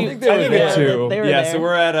 2. I think they were a there. 2. They were Yeah, there. so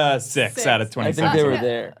we're at a 6 out of I 27. think they were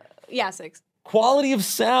there. Yeah, 6. Quality of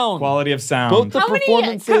sound. Quality of sound. Both the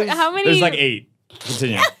performances. How many? There's like 8.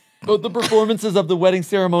 Continue. Both the performances of the wedding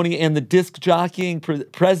ceremony and the disc jockeying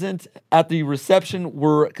present at the reception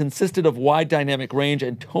consisted of wide dynamic range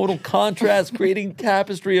and total contrast, creating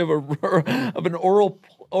tapestry of an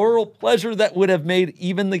oral pleasure that would have made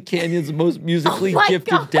even the canyon's most musically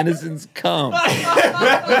gifted denizens come.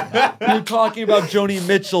 You're talking about Joni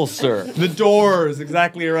Mitchell, sir. The Doors,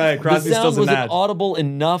 exactly right. The Crosby, sound Stills, and was Nash. audible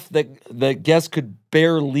enough that guests could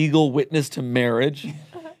bear legal witness to marriage.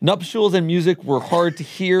 Nuptials and music were hard to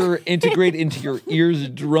hear, integrate into your ears,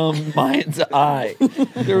 drum, mind's eye.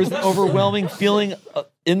 There was an overwhelming feeling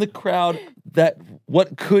in the crowd that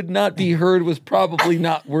what could not be heard was probably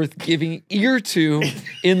not worth giving ear to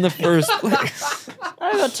in the first place.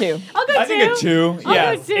 I'll go 2. I'll go 2. I think a 2. I'll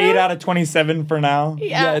Yeah, go 2. 8 out of 27 for now.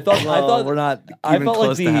 Yeah, I thought We're not. I Even felt like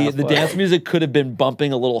close to the halfway. dance music could have been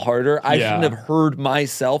bumping a little harder. I Yeah. shouldn't have heard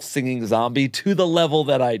myself singing Zombie to the level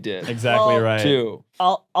that I did. Exactly Well, right. Too.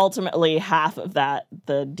 Ultimately, half of that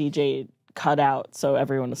the DJ cut out, so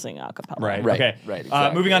everyone was singing a cappella. Right. Right, Okay. right,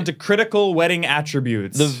 exactly. Moving on to critical wedding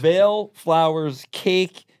attributes. The veil, flowers,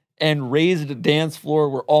 cake, and raised dance floor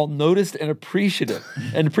were all noticed and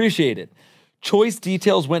appreciated. Choice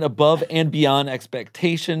details went above and beyond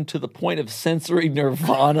expectation to the point of sensory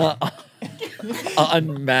nirvana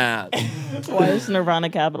unmasked. Why is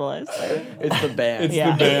Nirvana capitalized? It's the band. It's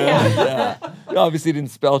Yeah. the band. Yeah. You obviously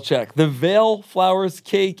didn't spell check. The veil, flowers,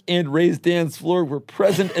 cake, and raised dance floor were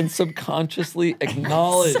present and subconsciously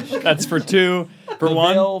acknowledged. That's for 2. For The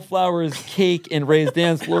 1. veil, flowers, cake, and raised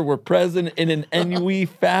dance floor were present in an ennui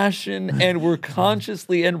fashion and were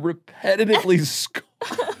consciously and repetitively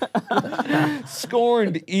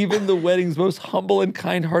scorned. Even the wedding's most humble and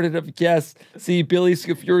kind-hearted of guests. See Billy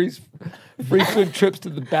Scafuri's frequent trips to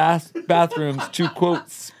the bathrooms to, quote,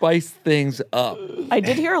 spice things up. I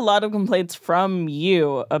did hear a lot of complaints from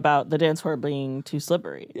you about the dance floor being too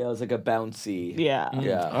slippery. Yeah, it was like a bouncy. Yeah. Yeah.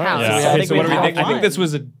 Yeah. So I Okay, think so what we do we have think? I think one. this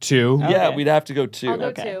was a 2. Yeah, Okay. we'd have to go 2. I'll go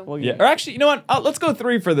Okay. 2. Well, Yeah. Or actually, you know what? Let's go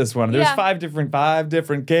 3 for this one. There's Yeah. 5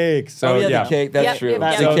 different cakes. So Oh, yeah, yeah. the cake. That's Yep, true. yep,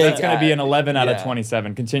 yep. So The cake, that's going to be an 11 out of yeah.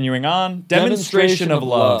 27. Continuing on. Demonstration of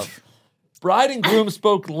love. Bride and groom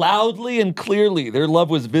spoke loudly and clearly. Their love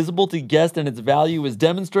was visible to guests, and its value was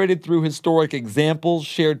demonstrated through historic examples,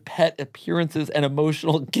 shared pet appearances, and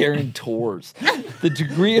emotional guarantors. The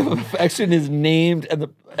degree of affection is named, and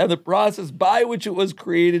the process by which it was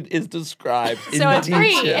created is described in So a 3.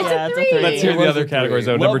 detail. It's Yeah, a it's a 3. 3. Let's hear It the was other a categories,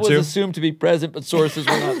 three. though. Love Number was 2. assumed to be present, but sources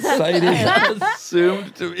were not cited.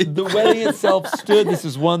 Assumed to be. The wedding itself stood. This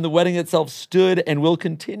is one. The wedding itself stood and will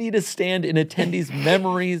continue to stand in attendees'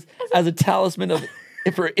 memories as a talisman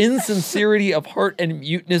for insincerity of heart and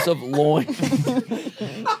muteness of loin.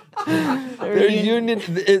 Their union.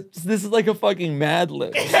 This is like a fucking Mad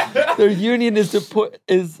Lib. Their union is to put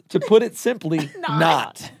it simply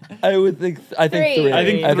not. I think 3. I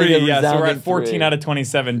think 3. a Yeah, so we're resounding at 14 3. out of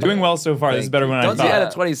 27. Doing well so far. This is better than I Don't say thought. out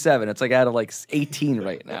of 27. It's like out of like 18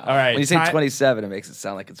 right now. All right, When you say time- 27, it makes it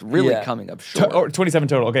sound like it's really Yeah. coming up short. 27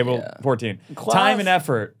 total. Okay, well, Yeah. 14. Class- Time and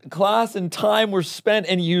effort. Class and time were spent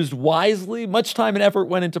and used wisely. Much time and effort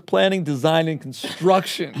went into planning, design, and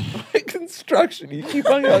construction. construction. You keep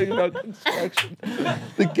on talking about construction.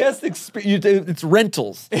 The guest experience, it's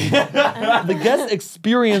rentals. The guest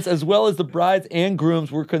experience, as well as the brides and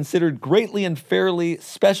grooms, were considered greatly and fairly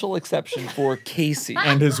special exception for Casey.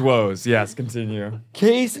 And his woes. Yes, continue.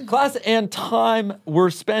 Class and time were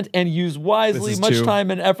spent and used wisely. This is Much two.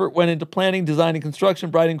 time and effort went into planning, design, and construction.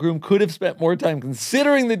 Bride and groom could have spent more time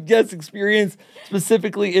considering the guest experience,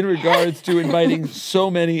 specifically in regards to inviting so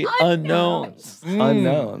many unknowns.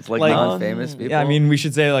 Unknowns, like non-famous people. Yeah, I mean, we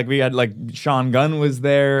should say like we had like Sean Gunn was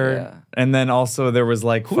there, Yeah. and then also there was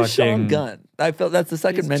like Who's Sean Gunn? I felt that's the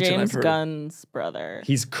second He's mention James I've heard. Gunn's brother.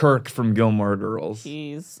 He's Kirk from Gilmore Girls,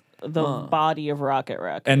 He's the body of Rocket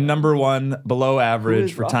Raccoon. and number one below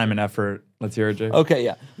average is for time and effort. Let's hear it, Jay. Okay,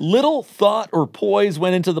 yeah. Little thought or poise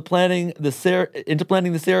went into the planning the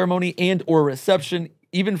ceremony and or reception.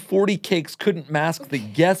 Even 40 cakes couldn't mask the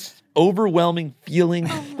guests' overwhelming feeling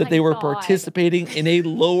that they were participating in a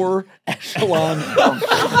lower echelon.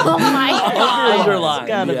 Oh my god. Underline. It's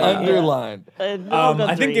gotta be, Underline.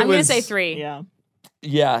 I think it I'm gonna was say 3. Yeah.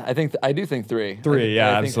 Yeah, I do think 3. 3. Yeah,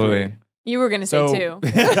 I think absolutely. 3. You were gonna say So 2.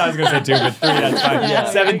 I was gonna say 2, but 3. That's fine. Yeah,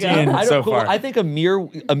 17 I so don't- far. I think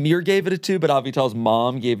Amir gave it a 2, but Avital's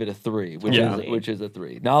mom gave it a 3, which is a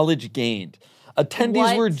 3. Knowledge gained.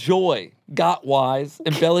 Attendees were joy, got wise,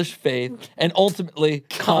 embellished faith, and ultimately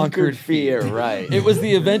conquered fear. Right. It was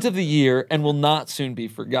the event of the year and will not soon be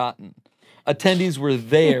forgotten. Attendees were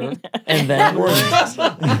there and then weren't.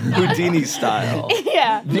 Houdini style.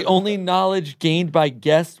 Yeah. The only knowledge gained by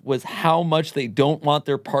guests was how much they don't want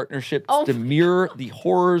their partnerships to mirror the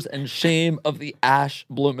horrors and shame of the Ash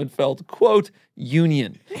Blumenfeld, quote,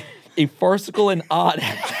 union. A farcical and odd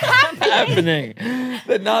happening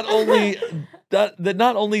that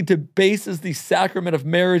not only debases the sacrament of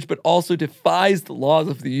marriage, but also defies the laws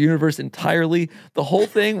of the universe entirely. The whole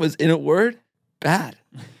thing was, in a word, bad.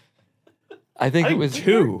 I think it was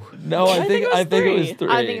 2. No, I think it was 3.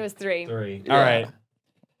 I think it was 3. 3. Yeah. All right.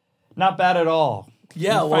 Not bad at all.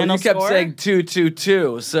 Yeah, well, Final you kept score? saying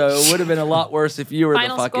 2-2-2, so it would have been a lot worse if you were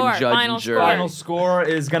Final the fucking score, judge final and jury. score. Final score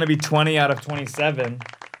is going to be 20 out of 27,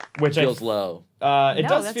 which Feels low. It No,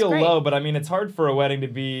 does that's feel great. low, but I mean, it's hard for a wedding to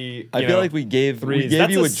be. I feel like we gave threes.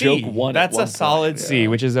 you a C. joke 1. That's at one a solid point. C,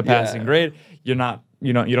 which is a passing Yeah. grade. You don't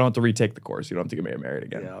have to retake the course. You don't have to get married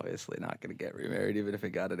again. Yeah, obviously not going to get remarried, even if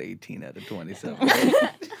it got an 18 out of 27.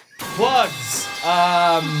 Plugs.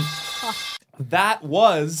 That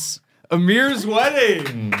was Amir's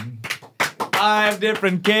wedding. 5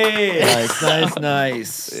 different cakes. Nice.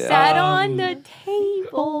 Sat on the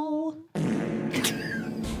table.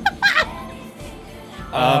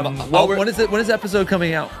 When is this episode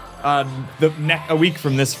coming out? A week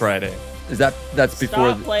from this Friday. That's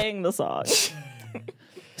before? Stop playing the song.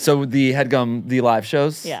 So the Headgum, the live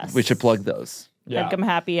shows. Yes. we should plug those. Yeah. Headgum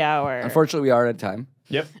Happy Hour. Unfortunately, we are out of time.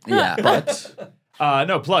 Yep. Yeah, But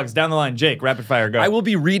no plugs down the line. Jake, rapid fire, go. I will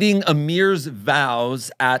be reading Amir's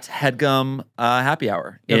vows at Headgum Happy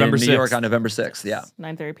Hour November in New York 6th. on November 6th. Yeah.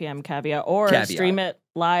 9:30 p.m. Caveat or Caveat. stream it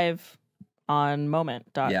live on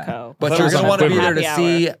moment.co. Yeah. But That you're was going to on want to be Quiver. there to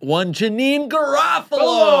Happy see one Janine Garofalo.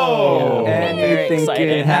 Oh! Anything Anything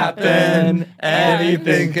can happen.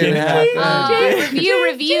 Anything can happen.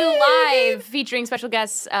 Review live featuring special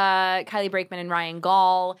guests Kylie Brakeman and Ryan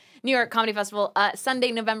Gall. New York Comedy Festival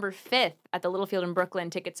Sunday, November 5th at the Littlefield in Brooklyn.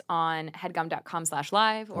 Tickets on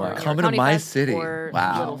headgum.com/live or New York Coming to Comedy my Fest city. or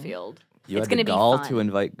Wow. Littlefield. You It's had gonna the be gall fun. to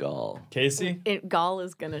invite gall. Casey? Gall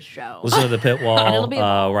is gonna show. Listen to the pit And it'll wall. be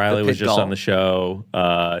a- Riley The was pit just gall. on the show.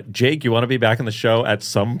 Jake, you want to be back on the show at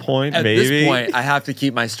some point? At maybe. this point, I have to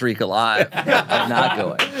keep my streak alive. I'm not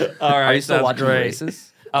going. All right, Are you still sounds watching great.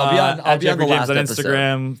 races? I'll be on at the Jeffrey last James on episode.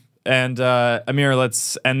 Instagram. And Amir,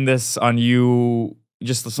 let's end this on you.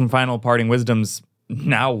 Just some final parting wisdoms.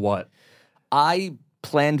 Now what? I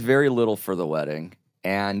planned very little for the wedding,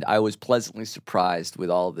 and I was pleasantly surprised with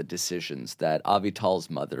all the decisions that Avital's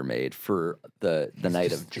mother made for the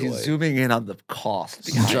night of joy. He's zooming in on the cost.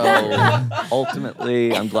 behind it. So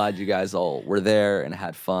ultimately, I'm glad you guys all were there and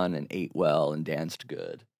had fun and ate well and danced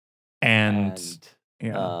good. And,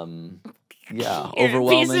 And yeah. yeah, You're a piece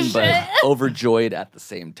overwhelming of but shit. overjoyed at the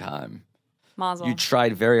same time. Mazel. You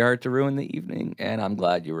tried very hard to ruin the evening, and I'm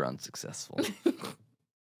glad you were unsuccessful.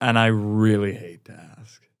 And I really hate to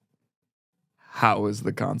ask, how was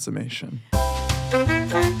the consummation?